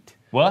 feet.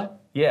 What?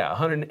 Yeah,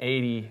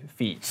 180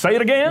 feet. Say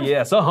it again?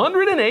 Yes,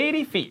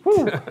 180 feet.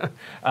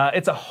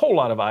 It's a whole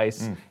lot of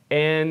ice.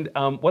 And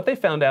what they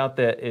found out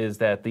is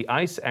that the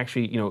ice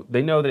actually,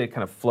 they know that it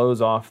kind of flows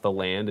off the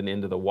land and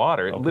into the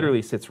water. It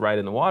literally sits right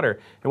in the water.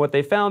 And what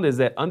they found is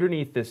that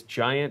underneath this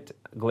giant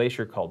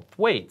glacier called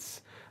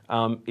Thwaites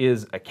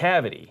is a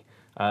cavity.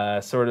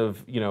 Sort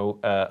of,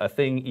 a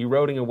thing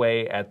eroding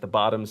away at the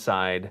bottom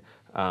side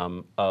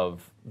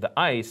of the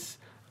ice.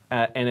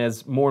 And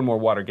as more and more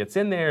water gets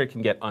in there, it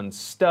can get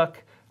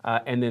unstuck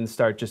and then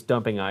start just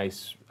dumping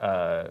ice.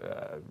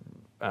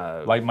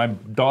 Like my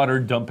daughter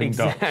dumping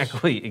dumps.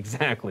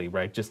 Exactly,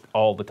 right, just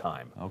all the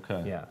time.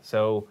 Okay. Yeah,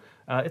 so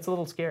it's a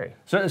little scary.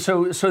 So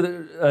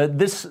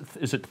this,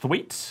 is it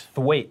Thwaites?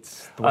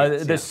 Thwaites.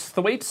 This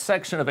Thwaites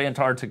section of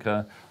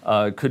Antarctica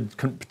could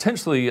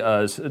potentially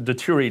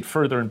deteriorate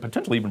further and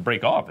potentially even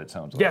break off, it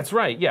sounds like. That's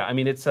right, yeah. I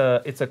mean, it's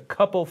a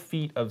couple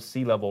feet of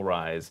sea level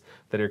rise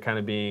that are kind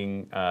of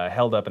being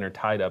held up and are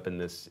tied up in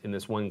this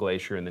one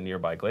glacier and the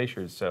nearby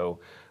glaciers. So,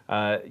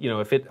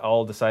 if it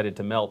all decided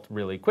to melt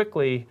really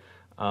quickly,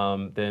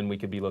 then we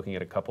could be looking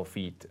at a couple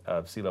feet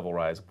of sea level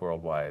rise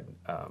worldwide.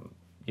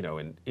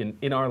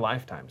 In our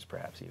lifetimes,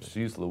 perhaps even.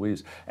 Jeez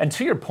Louise. And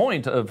to your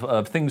point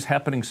of things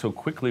happening so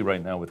quickly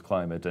right now with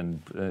climate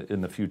and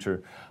in the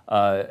future,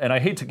 and I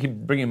hate to keep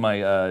bringing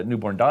my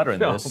newborn daughter in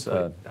this.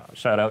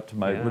 Shout out to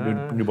my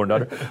newborn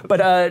daughter.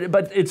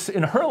 But it's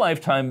in her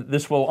lifetime,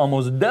 this will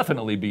almost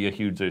definitely be a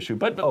huge issue.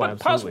 But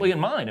possibly in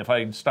mine if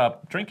I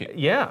stop drinking.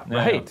 Yeah.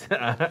 Right.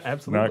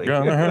 Absolutely.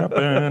 Not gonna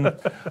happen.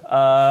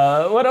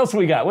 What else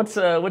we got?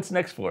 What's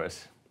next for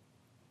us?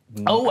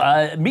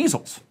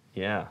 Measles.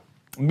 Yeah.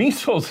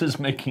 Measles is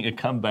making a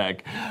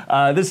comeback.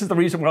 This is the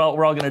reason we're all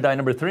going to die.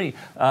 Number 3.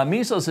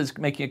 Measles is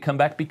making a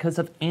comeback because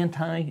of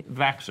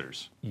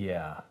anti-vaxxers.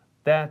 Yeah,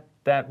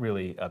 that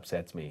really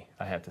upsets me,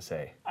 I have to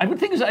say. I would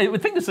think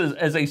this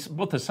as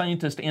both a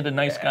scientist and a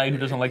nice guy who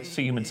doesn't like to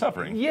see human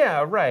suffering.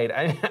 Yeah, right.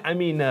 I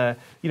mean,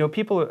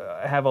 people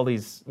have all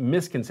these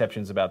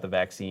misconceptions about the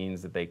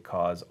vaccines that they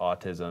cause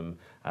autism.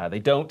 They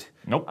don't.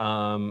 Nope.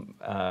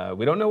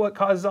 We don't know what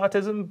causes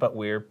autism, but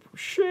we're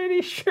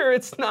pretty sure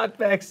it's not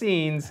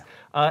vaccines.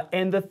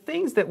 And the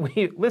things that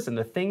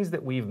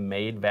we've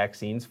made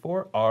vaccines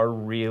for are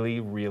really,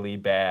 really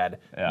bad.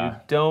 Yeah. You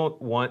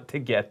don't want to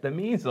get the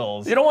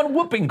measles. You don't want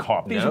whooping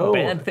cough. These are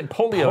bad things.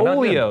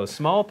 Polio,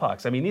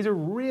 smallpox. I mean, these are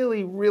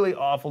really, really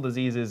awful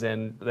diseases,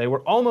 and they were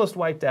almost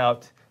wiped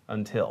out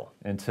until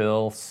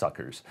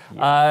suckers.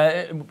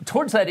 Yeah.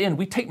 Towards that end,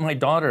 we take my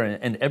daughter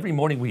and every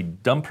morning we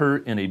dump her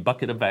in a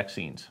bucket of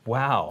vaccines.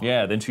 Wow.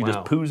 Yeah, then she just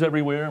poos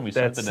everywhere and we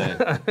set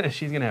the day.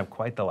 She's going to have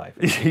quite the life.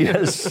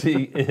 Yes,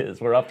 she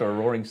is. We're off to a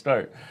roaring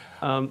start.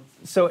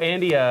 So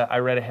Andy, I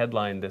read a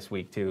headline this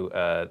week too,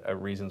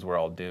 Reasons We're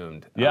All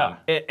Doomed. Yeah.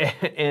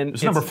 And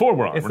it's number 4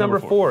 we're on. It's number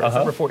 4. It's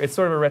number 4. It's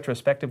sort of a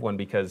retrospective one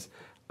because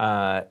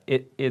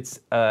it's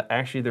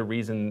actually the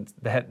reason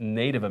that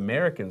Native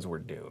Americans were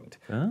doomed.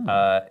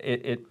 Oh.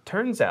 It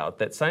turns out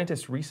that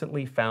scientists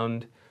recently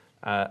found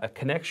a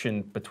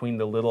connection between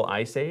the Little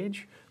Ice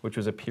Age, which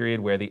was a period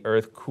where the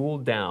Earth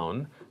cooled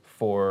down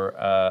for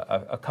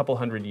a couple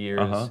hundred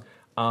years,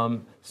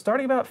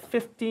 starting about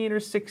 15 or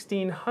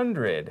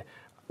 1600,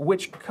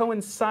 which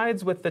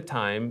coincides with the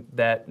time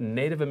that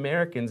Native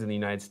Americans in the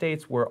United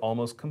States were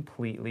almost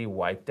completely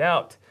wiped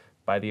out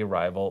by the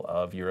arrival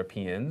of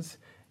Europeans.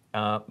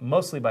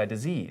 Mostly by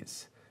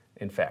disease,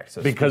 in fact.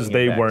 So because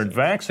they weren't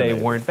vaccinated.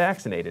 They weren't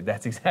vaccinated,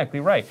 that's exactly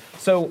right.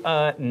 So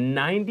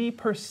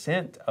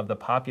 90% of the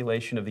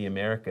population of the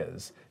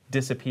Americas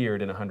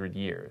disappeared in 100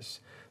 years.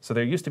 So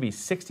there used to be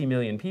 60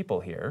 million people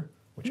here,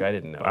 which I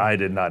didn't know. I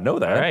did not know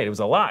that. All right, it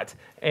was a lot.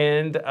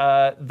 And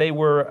they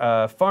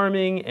were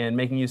farming and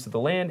making use of the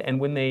land,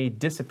 and when they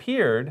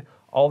disappeared,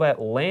 all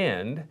that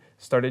land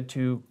started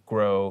to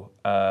grow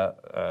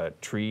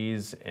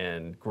trees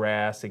and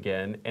grass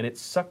again, and it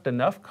sucked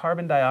enough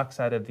carbon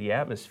dioxide out of the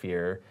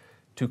atmosphere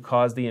to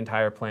cause the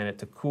entire planet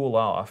to cool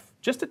off,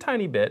 just a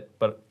tiny bit,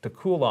 but to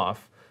cool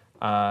off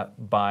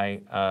by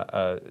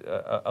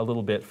a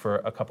little bit for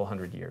a couple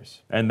hundred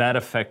years. And that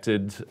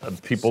affected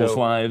people's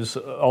lives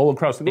all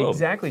across the globe.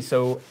 Exactly.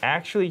 So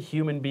actually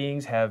human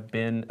beings have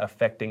been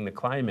affecting the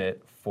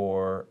climate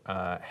for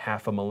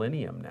half a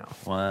millennium now.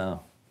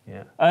 Wow.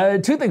 Yeah.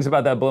 Two things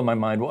about that blow my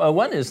mind.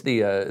 One is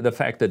the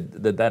fact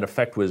that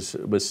effect was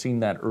seen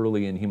that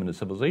early in human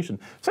civilization.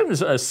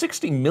 Sometimes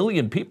 60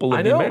 million people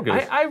in the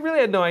Americas. I really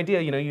had no idea.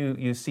 You know,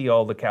 you see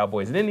all the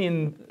cowboys and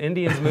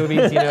Indians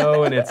movies, you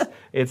know, and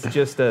it's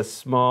just a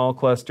small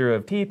cluster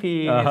of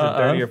teepees and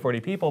 30 or 40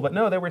 people. But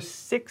no, there were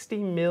 60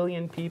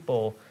 million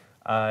people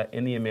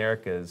in the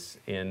Americas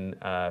in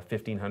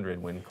 1500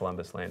 when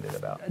Columbus landed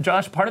about.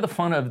 Josh, part of the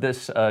fun of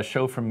this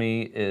show for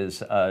me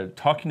is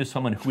talking to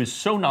someone who is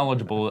so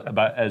knowledgeable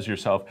about as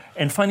yourself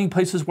and finding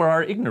places where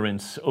our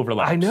ignorance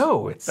overlaps. I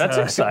know. That's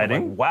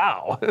exciting. Like,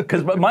 wow.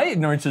 Because my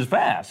ignorance is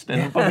vast,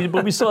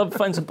 but we still have to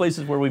find some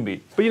places where we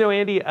meet. But you know,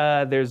 Andy,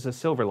 there's a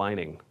silver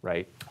lining,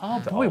 right?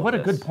 Oh boy, what a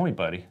good point,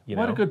 buddy.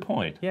 What a good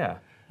point. Yeah,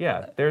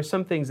 yeah. There are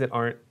some things that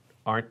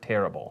aren't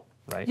terrible.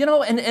 Right. You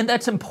know, and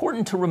that's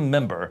important to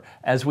remember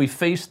as we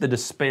face the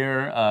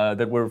despair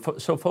that we're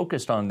so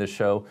focused on this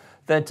show,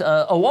 that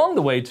along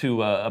the way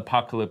to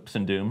apocalypse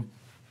and doom,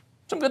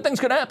 some good things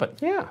could happen.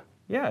 Yeah,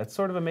 yeah, it's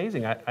sort of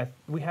amazing.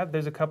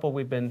 There's a couple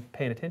we've been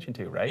paying attention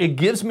to, right? It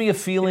gives me a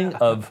feeling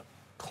of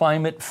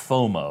climate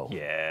FOMO.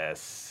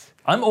 Yes.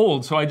 I'm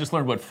old, so I just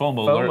learned what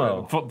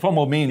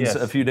FOMO means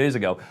a few days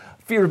ago.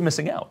 Fear of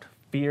missing out.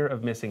 Fear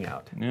of missing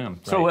out. Yeah.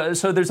 Right.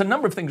 So there's a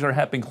number of things that are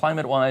happening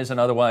climate-wise and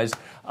otherwise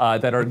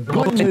that are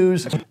good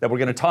news that we're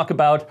going to talk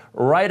about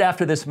right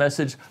after this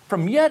message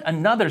from yet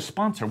another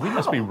sponsor. We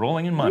must be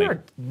rolling in money.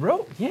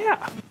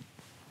 Yeah.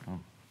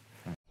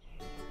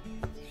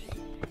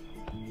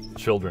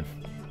 Children.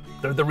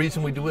 They're the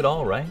reason we do it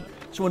all, right?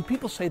 So when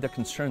people say they're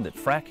concerned that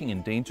fracking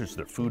endangers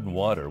their food and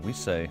water, we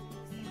say,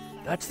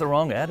 that's the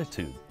wrong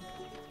attitude.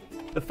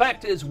 The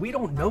fact is, we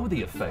don't know the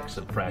effects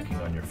of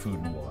fracking on your food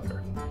and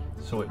water.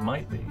 So it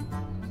might be,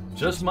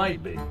 just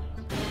might be,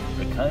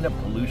 the kind of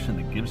pollution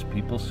that gives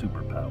people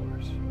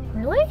superpowers.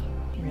 Really?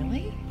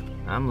 Really?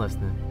 I'm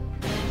listening.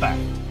 Fact.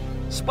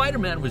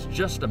 Spider-Man was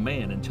just a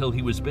man until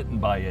he was bitten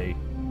by a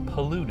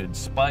polluted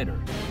spider.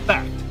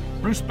 Fact.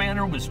 Bruce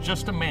Banner was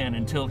just a man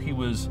until he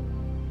was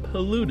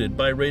polluted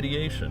by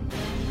radiation.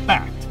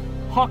 Fact.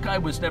 Hawkeye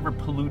was never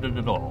polluted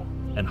at all,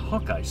 and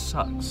Hawkeye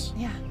sucks.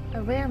 Yeah,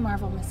 a rare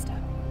Marvel misstep.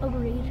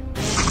 Agreed.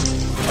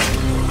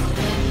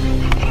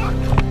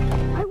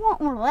 I want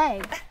more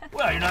legs.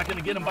 Well, you're not going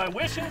to get them by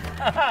wishing?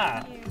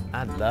 Ha-ha!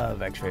 I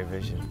love X-ray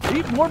vision.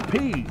 Eat more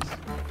peas.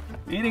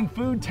 Eating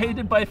food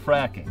tainted by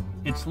fracking.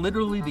 It's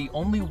literally the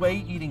only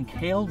way eating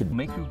kale will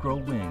make you grow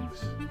wings.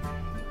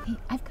 Hey,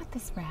 I've got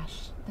this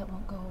rash that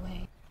won't go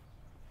away.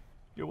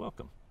 You're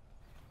welcome.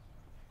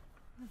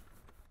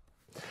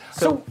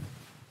 So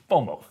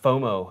FOMO.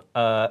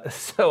 FOMO.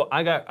 So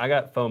I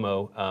got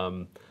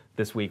FOMO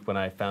this week when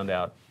I found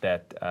out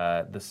that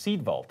the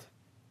seed vault.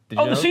 Did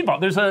you know? The seed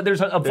vault. There's a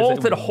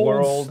vault that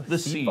holds the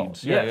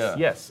seeds.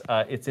 Yes.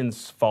 It's in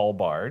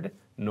Svalbard,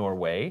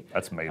 Norway.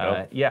 That's made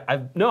up. Yeah,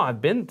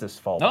 I've been to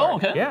Svalbard. Oh,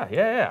 okay.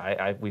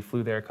 Yeah. We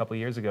flew there a couple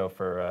years ago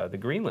for the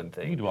Greenland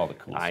thing. You do all the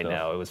cool stuff. I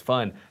know, it was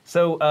fun.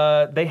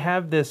 So they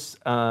have this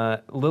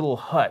little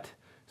hut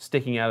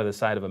sticking out of the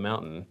side of a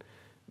mountain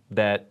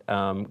that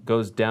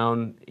goes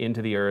down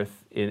into the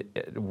earth,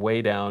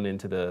 way down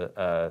into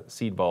the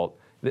seed vault.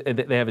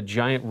 They have a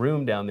giant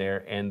room down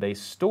there, and they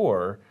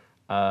store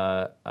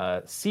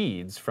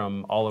seeds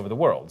from all over the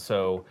world.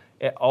 So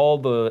all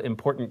the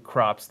important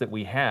crops that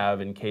we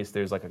have in case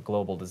there's like a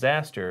global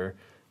disaster,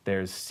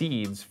 there's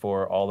seeds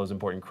for all those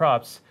important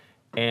crops.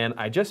 And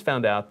I just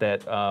found out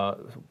that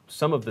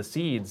some of the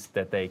seeds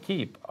that they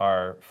keep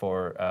are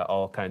for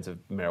all kinds of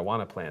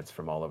marijuana plants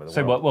from all over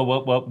the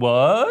world.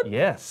 What?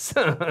 Yes.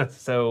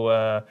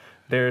 So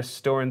they're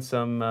storing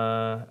some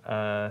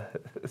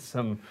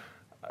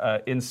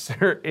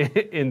insert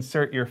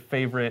your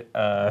favorite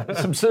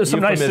some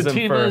nice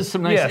sativas,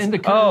 some nice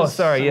indicas. Oh,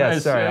 sorry. Yes,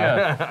 nice, sorry.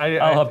 Yeah.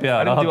 I'll help you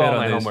out. I didn't do all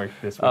my on homework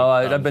this week. Oh,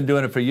 I've been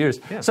doing it for years.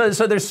 Yeah.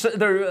 So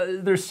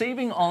they're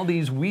saving all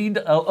these weed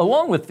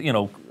along with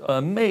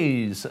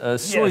maize,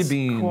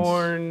 soybeans,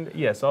 corn.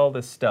 Yes, all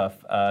this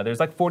stuff.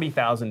 There's like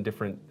 40,000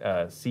 different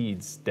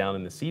seeds down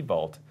in the seed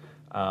vault,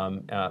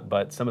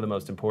 but some of the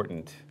most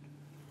important.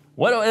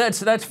 What?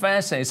 That's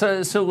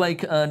fascinating. So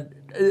like.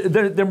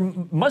 There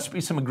must be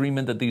some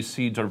agreement that these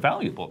seeds are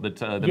valuable, that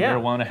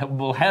marijuana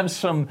will have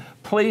some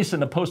place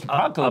in the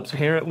post-apocalypse.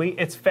 Apparently,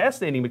 it's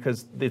fascinating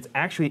because it's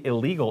actually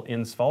illegal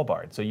in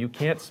Svalbard. So you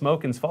can't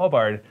smoke in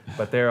Svalbard,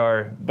 but there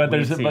are but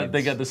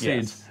they got the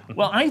seeds. Yes.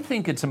 Well, I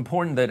think it's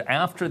important that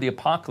after the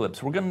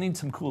apocalypse, we're going to need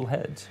some cool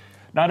heads.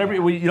 You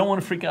don't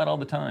want to freak out all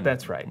the time.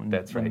 That's right.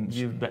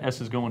 The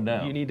S is going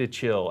down. You need to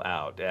chill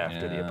out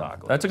after the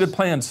apocalypse. That's a good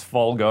plan,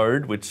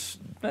 Svalbard, which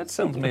that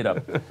sounds made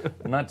up.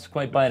 I'm not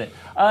quite buying it.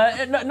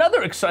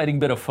 Another exciting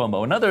bit of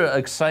FOMO, another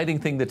exciting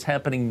thing that's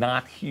happening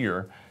not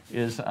here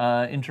is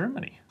in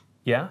Germany.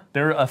 Yeah?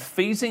 They're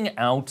phasing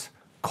out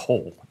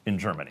coal in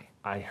Germany.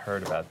 I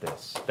heard about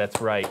this.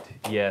 That's right.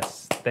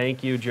 Yes.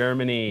 Thank you,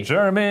 Germany.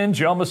 Germans,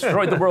 you almost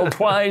destroyed the world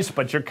twice,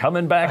 but you're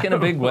coming back in a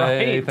big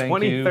way. Right. Thank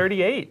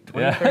 2038. you.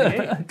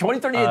 2038.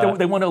 2038,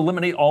 they want to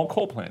eliminate all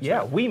coal plants. Yeah,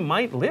 right? we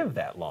might live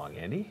that long,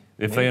 Andy.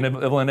 If they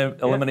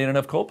eliminate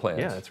enough coal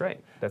plants. Yeah, that's right.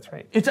 That's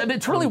right.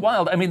 It's really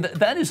wild. I mean,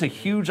 that is a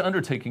huge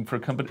undertaking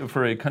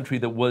for a country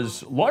that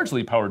was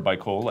largely powered by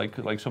coal,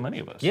 like so many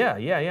of us.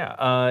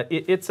 Yeah.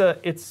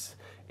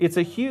 It's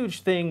a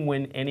huge thing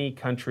when any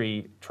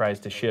country tries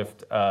to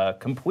shift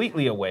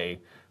completely away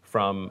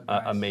from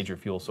a major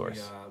fuel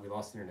source. We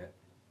lost internet.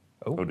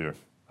 Oh dear.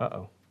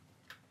 Uh-oh.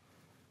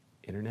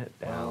 Internet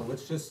down.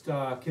 Let's just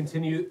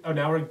continue. Oh,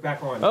 now we're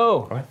back on.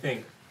 Oh. I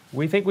think.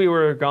 We think we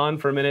were gone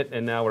for a minute,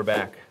 and now we're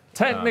back.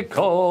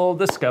 Technical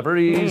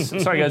discoveries.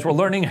 Sorry, guys, we're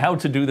learning how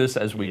to do this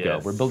as we go.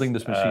 Yes. We're building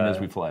this machine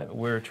as we fly it.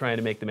 We're trying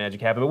to make the magic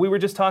happen. But we were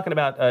just talking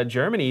about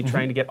Germany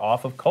trying to get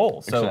off of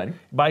coal. So Exciting.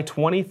 by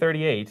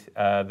 2038,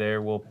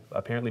 there will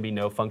apparently be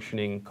no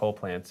functioning coal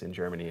plants in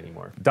Germany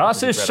anymore.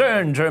 Das ist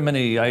schön,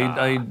 Germany.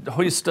 I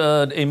hoist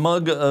a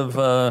mug of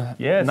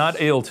Yes. not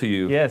ale to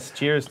you. Yes,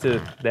 cheers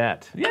to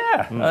that.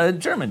 Yeah,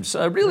 Germans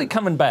really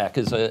coming back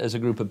as a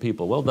group of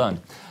people. Well done.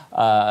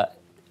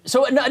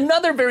 So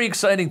another very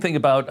exciting thing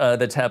about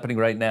that's happening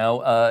right now,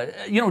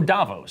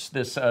 Davos,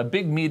 this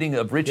big meeting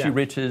of richy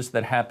riches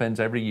that happens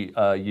every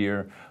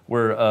year,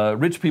 where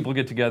rich people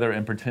get together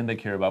and pretend they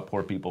care about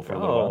poor people for a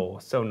little while. Oh,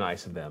 so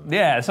nice of them.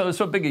 Yeah,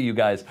 so big of you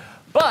guys.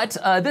 But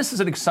this is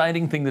an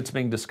exciting thing that's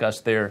being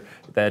discussed there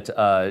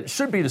that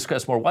should be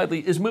discussed more widely,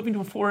 is moving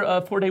to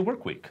a four-day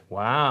work week.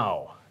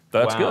 Wow.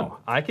 That's good.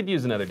 I could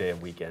use another day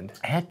of weekend.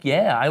 Heck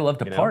yeah, I love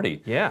to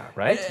party. Yeah,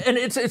 right? And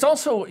it's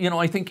also,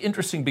 I think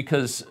interesting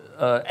because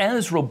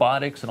as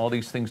robotics and all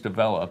these things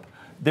develop,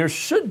 there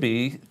should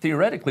be,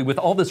 theoretically, with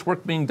all this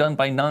work being done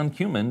by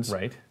non-humans,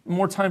 Right.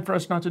 more time for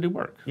us not to do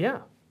work. Yeah,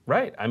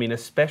 right. I mean,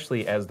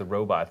 especially as the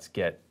robots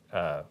get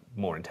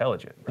more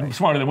intelligent, right?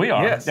 Smarter than we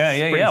are. Yes,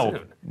 pretty Yeah.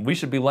 soon. We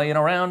should be laying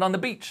around on the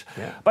beach.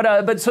 Yeah.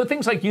 But so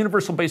things like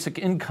universal basic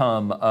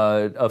income,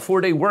 a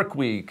four-day work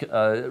week,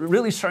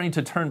 really starting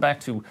to turn back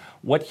to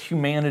what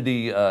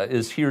humanity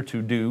is here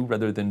to do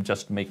rather than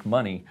just make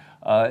money.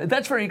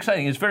 That's very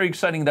exciting. It's very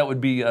exciting. That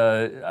would be,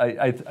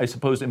 I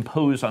suppose,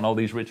 imposed on all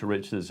these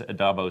riches at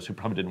Davos who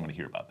probably didn't want to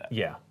hear about that.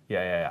 Yeah.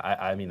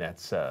 I mean,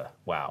 that's,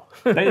 wow.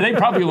 They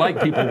probably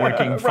like people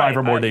working 5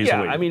 or more days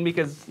a week. I mean,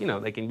 because,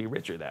 they can be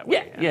richer that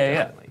way. Yeah.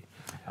 Definitely.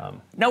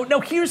 Now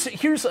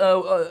here's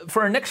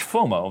for our next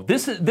FOMO.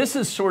 This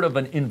is sort of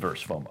an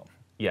inverse FOMO.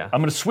 Yeah.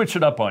 I'm going to switch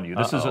it up on you.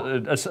 This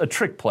is a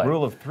trick play.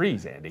 Rule of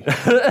threes, Andy.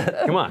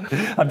 Come on.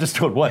 I'm just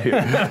doing what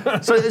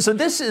here? so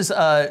this is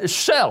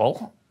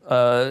Shell.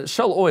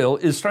 Shell Oil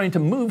is starting to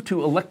move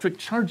to electric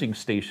charging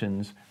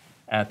stations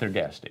at their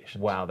gas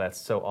stations. Wow, that's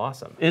so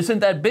awesome. Isn't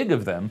that big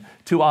of them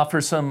to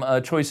offer some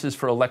choices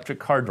for electric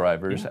car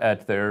drivers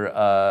at their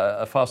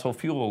fossil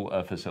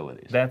fuel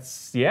facilities?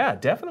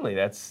 Definitely.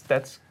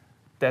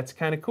 That's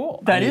kind of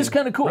cool. That is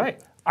kind of cool. Right.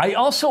 I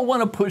also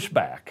want to push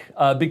back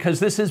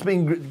because this is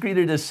being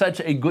greeted as such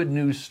a good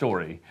news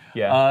story.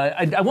 Yeah.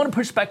 I want to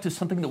push back to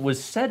something that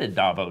was said at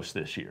Davos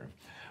this year,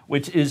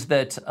 which is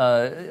that,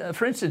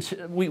 for instance,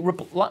 we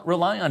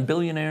rely on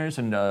billionaires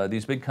and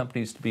these big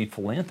companies to be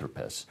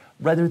philanthropists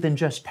rather than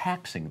just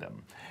taxing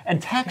them. And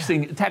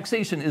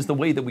taxation is the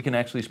way that we can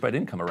actually spread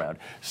income around.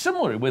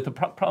 Similarly, with a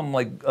problem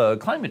like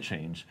climate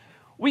change,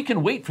 we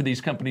can wait for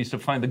these companies to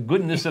find the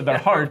goodness of their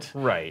heart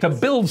Right. to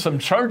build some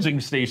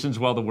charging stations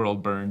while the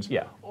world burns,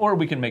 or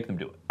we can make them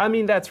do it. I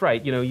mean, that's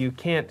right. You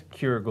can't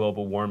cure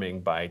global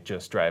warming by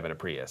just driving a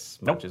Prius,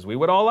 much as we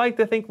would all like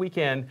to think we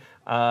can.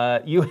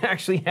 You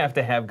actually have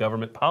to have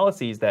government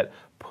policies that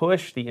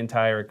push the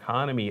entire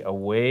economy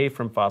away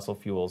from fossil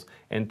fuels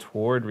and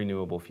toward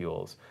renewable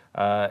fuels.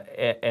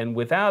 And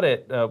without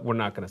it, we're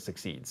not going to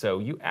succeed. So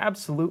you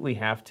absolutely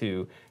have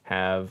to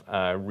have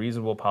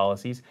reasonable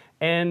policies,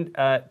 and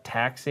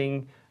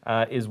taxing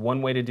is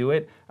one way to do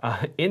it.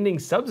 Ending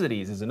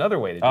subsidies is another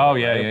way to do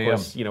it. Of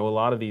course, a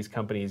lot of these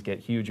companies get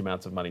huge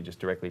amounts of money just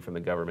directly from the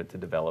government to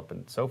develop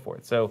and so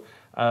forth. So,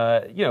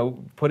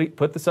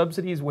 put the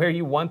subsidies where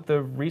you want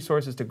the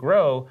resources to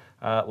grow,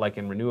 like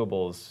in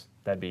renewables.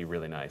 That'd be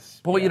really nice.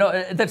 Well,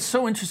 that's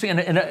so interesting,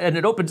 and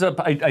it opens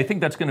up, I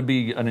think that's going to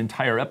be an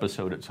entire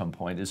episode at some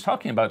point, is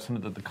talking about some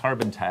of the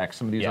carbon tax,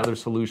 some of these other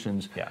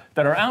solutions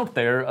that are out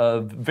there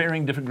of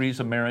varying different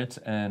degrees of merit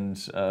and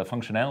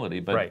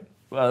functionality. But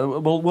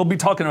we'll be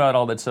talking about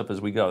all that stuff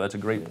as we go. That's a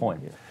great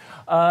point.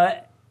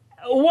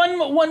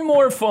 One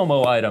more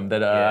FOMO item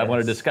that I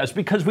want to discuss,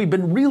 because we've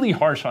been really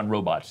harsh on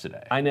robots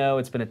today. I know,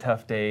 it's been a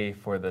tough day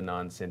for the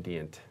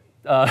non-sentient.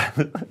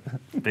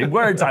 Big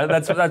words.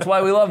 That's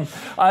why we love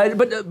them.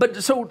 But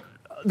so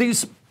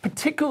these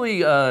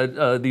particularly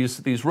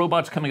these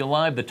robots coming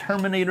alive, the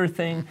Terminator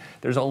thing.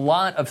 There's a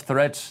lot of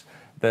threats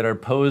that are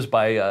posed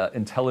by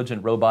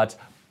intelligent robots,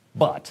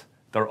 but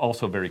they're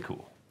also very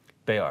cool.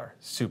 They are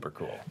super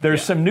cool.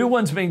 There's some new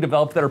ones being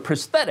developed that are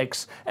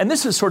prosthetics, and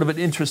this is sort of an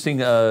interesting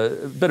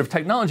bit of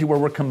technology where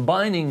we're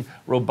combining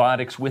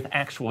robotics with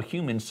actual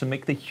humans to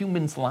make the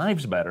humans'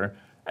 lives better,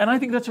 and I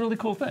think that's a really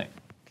cool thing.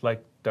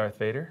 Like Darth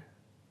Vader?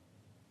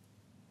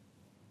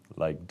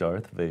 like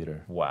Darth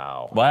Vader.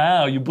 Wow.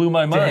 Wow, you blew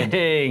my mind.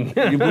 Dang.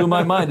 You blew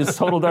my mind. It's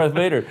total Darth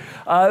Vader.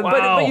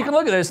 But you can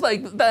look at this,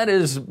 like, that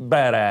is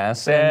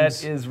badass.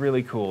 That is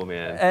really cool,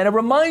 man. And it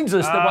reminds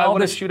us that I while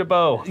want to this... shoot a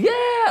bow.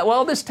 Yeah,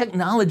 while this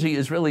technology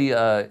is really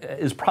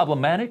is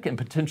problematic and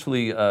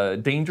potentially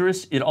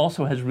dangerous, it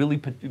also has really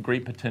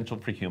great potential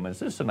for humans.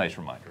 This is a nice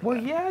reminder. Well,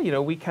 yeah,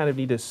 we kind of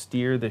need to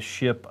steer the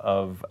ship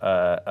of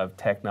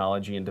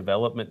technology and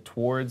development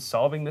towards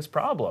solving this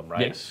problem,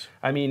 right? Yes.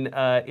 I mean,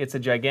 it's a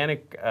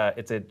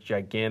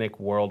gigantic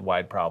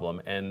worldwide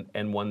problem,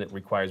 and one that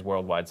requires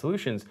worldwide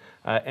solutions.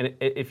 And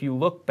if you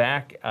look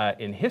back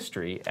in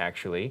history,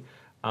 actually,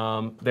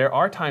 there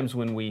are times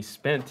when we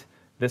spent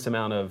this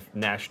amount of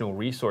national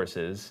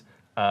resources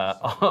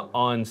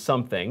on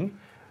something.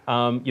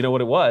 You know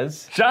what it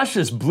was? Josh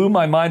just blew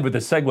my mind with the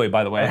segue,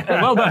 by the way.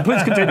 Well done.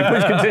 Please continue.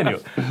 Please continue.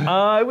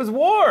 It was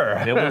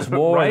war. It was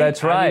war. Right?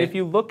 That's right. I mean, if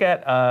you look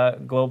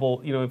at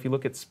global, if you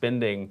look at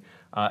spending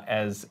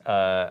as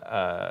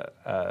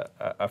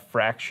a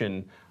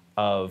fraction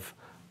of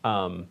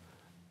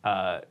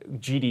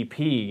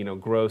GDP,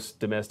 gross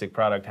domestic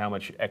product, how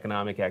much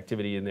economic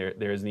activity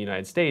there is in the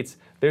United States,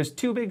 there's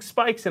two big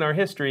spikes in our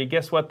history.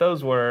 Guess what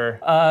those were?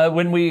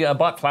 When we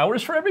bought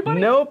flowers for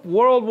everybody? Nope,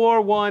 World War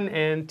I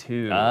and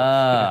II.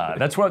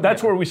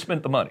 That's where we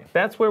spent the money.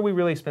 That's where we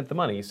really spent the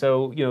money.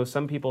 So,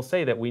 some people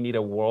say that we need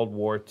a World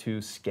War II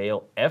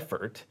scale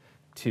effort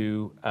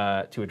to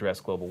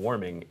address global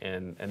warming,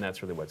 and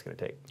that's really what it's going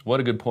to take.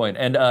 What a good point.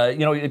 And,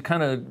 it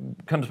kind of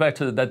comes back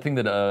to that thing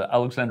that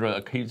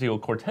Alexandra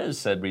Ocasio-Cortez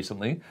said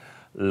recently.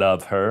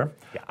 Love her.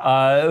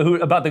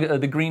 Yeah. About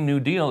the Green New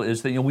Deal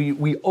is that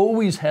we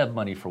always have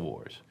money for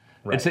wars.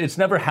 Right. It's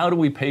never how do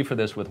we pay for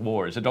this with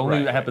wars. It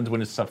only happens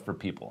when it's stuff for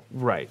people.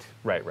 Right.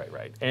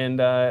 And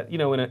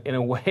in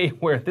a way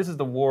where this is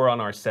the war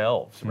on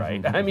ourselves,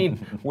 right? I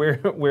mean,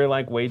 we're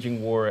like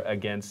waging war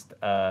against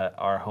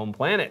our home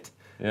planet.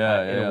 In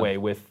a way,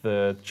 with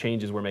the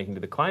changes we're making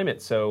to the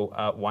climate.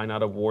 So why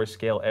not a war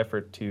scale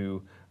effort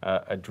to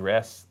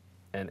address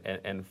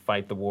and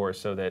fight the war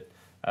so that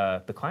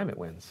the climate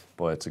wins?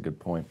 Boy, that's a good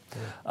point.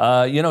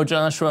 Yeah.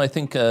 Joshua, I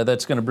think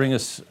that's going to bring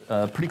us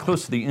pretty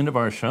close to the end of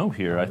our show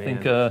here. I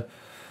think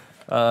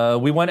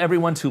we want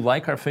everyone to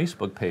like our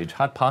Facebook page,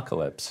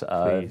 Hotpocalypse.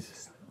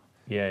 Please.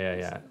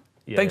 Yeah.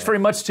 Thanks very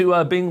much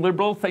to Being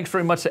Liberal. Thanks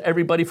very much to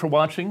everybody for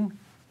watching.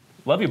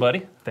 Love you,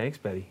 buddy. Thanks,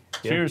 Betty.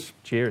 Cheers. Yeah.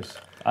 Cheers.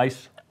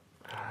 Ice.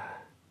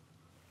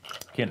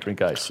 Can't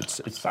drink ice.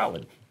 It's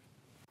solid.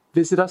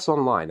 Visit us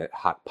online at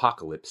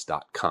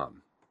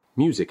hotpocalypse.com.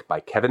 Music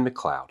by Kevin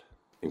MacLeod.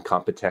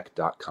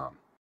 Incompetech.com.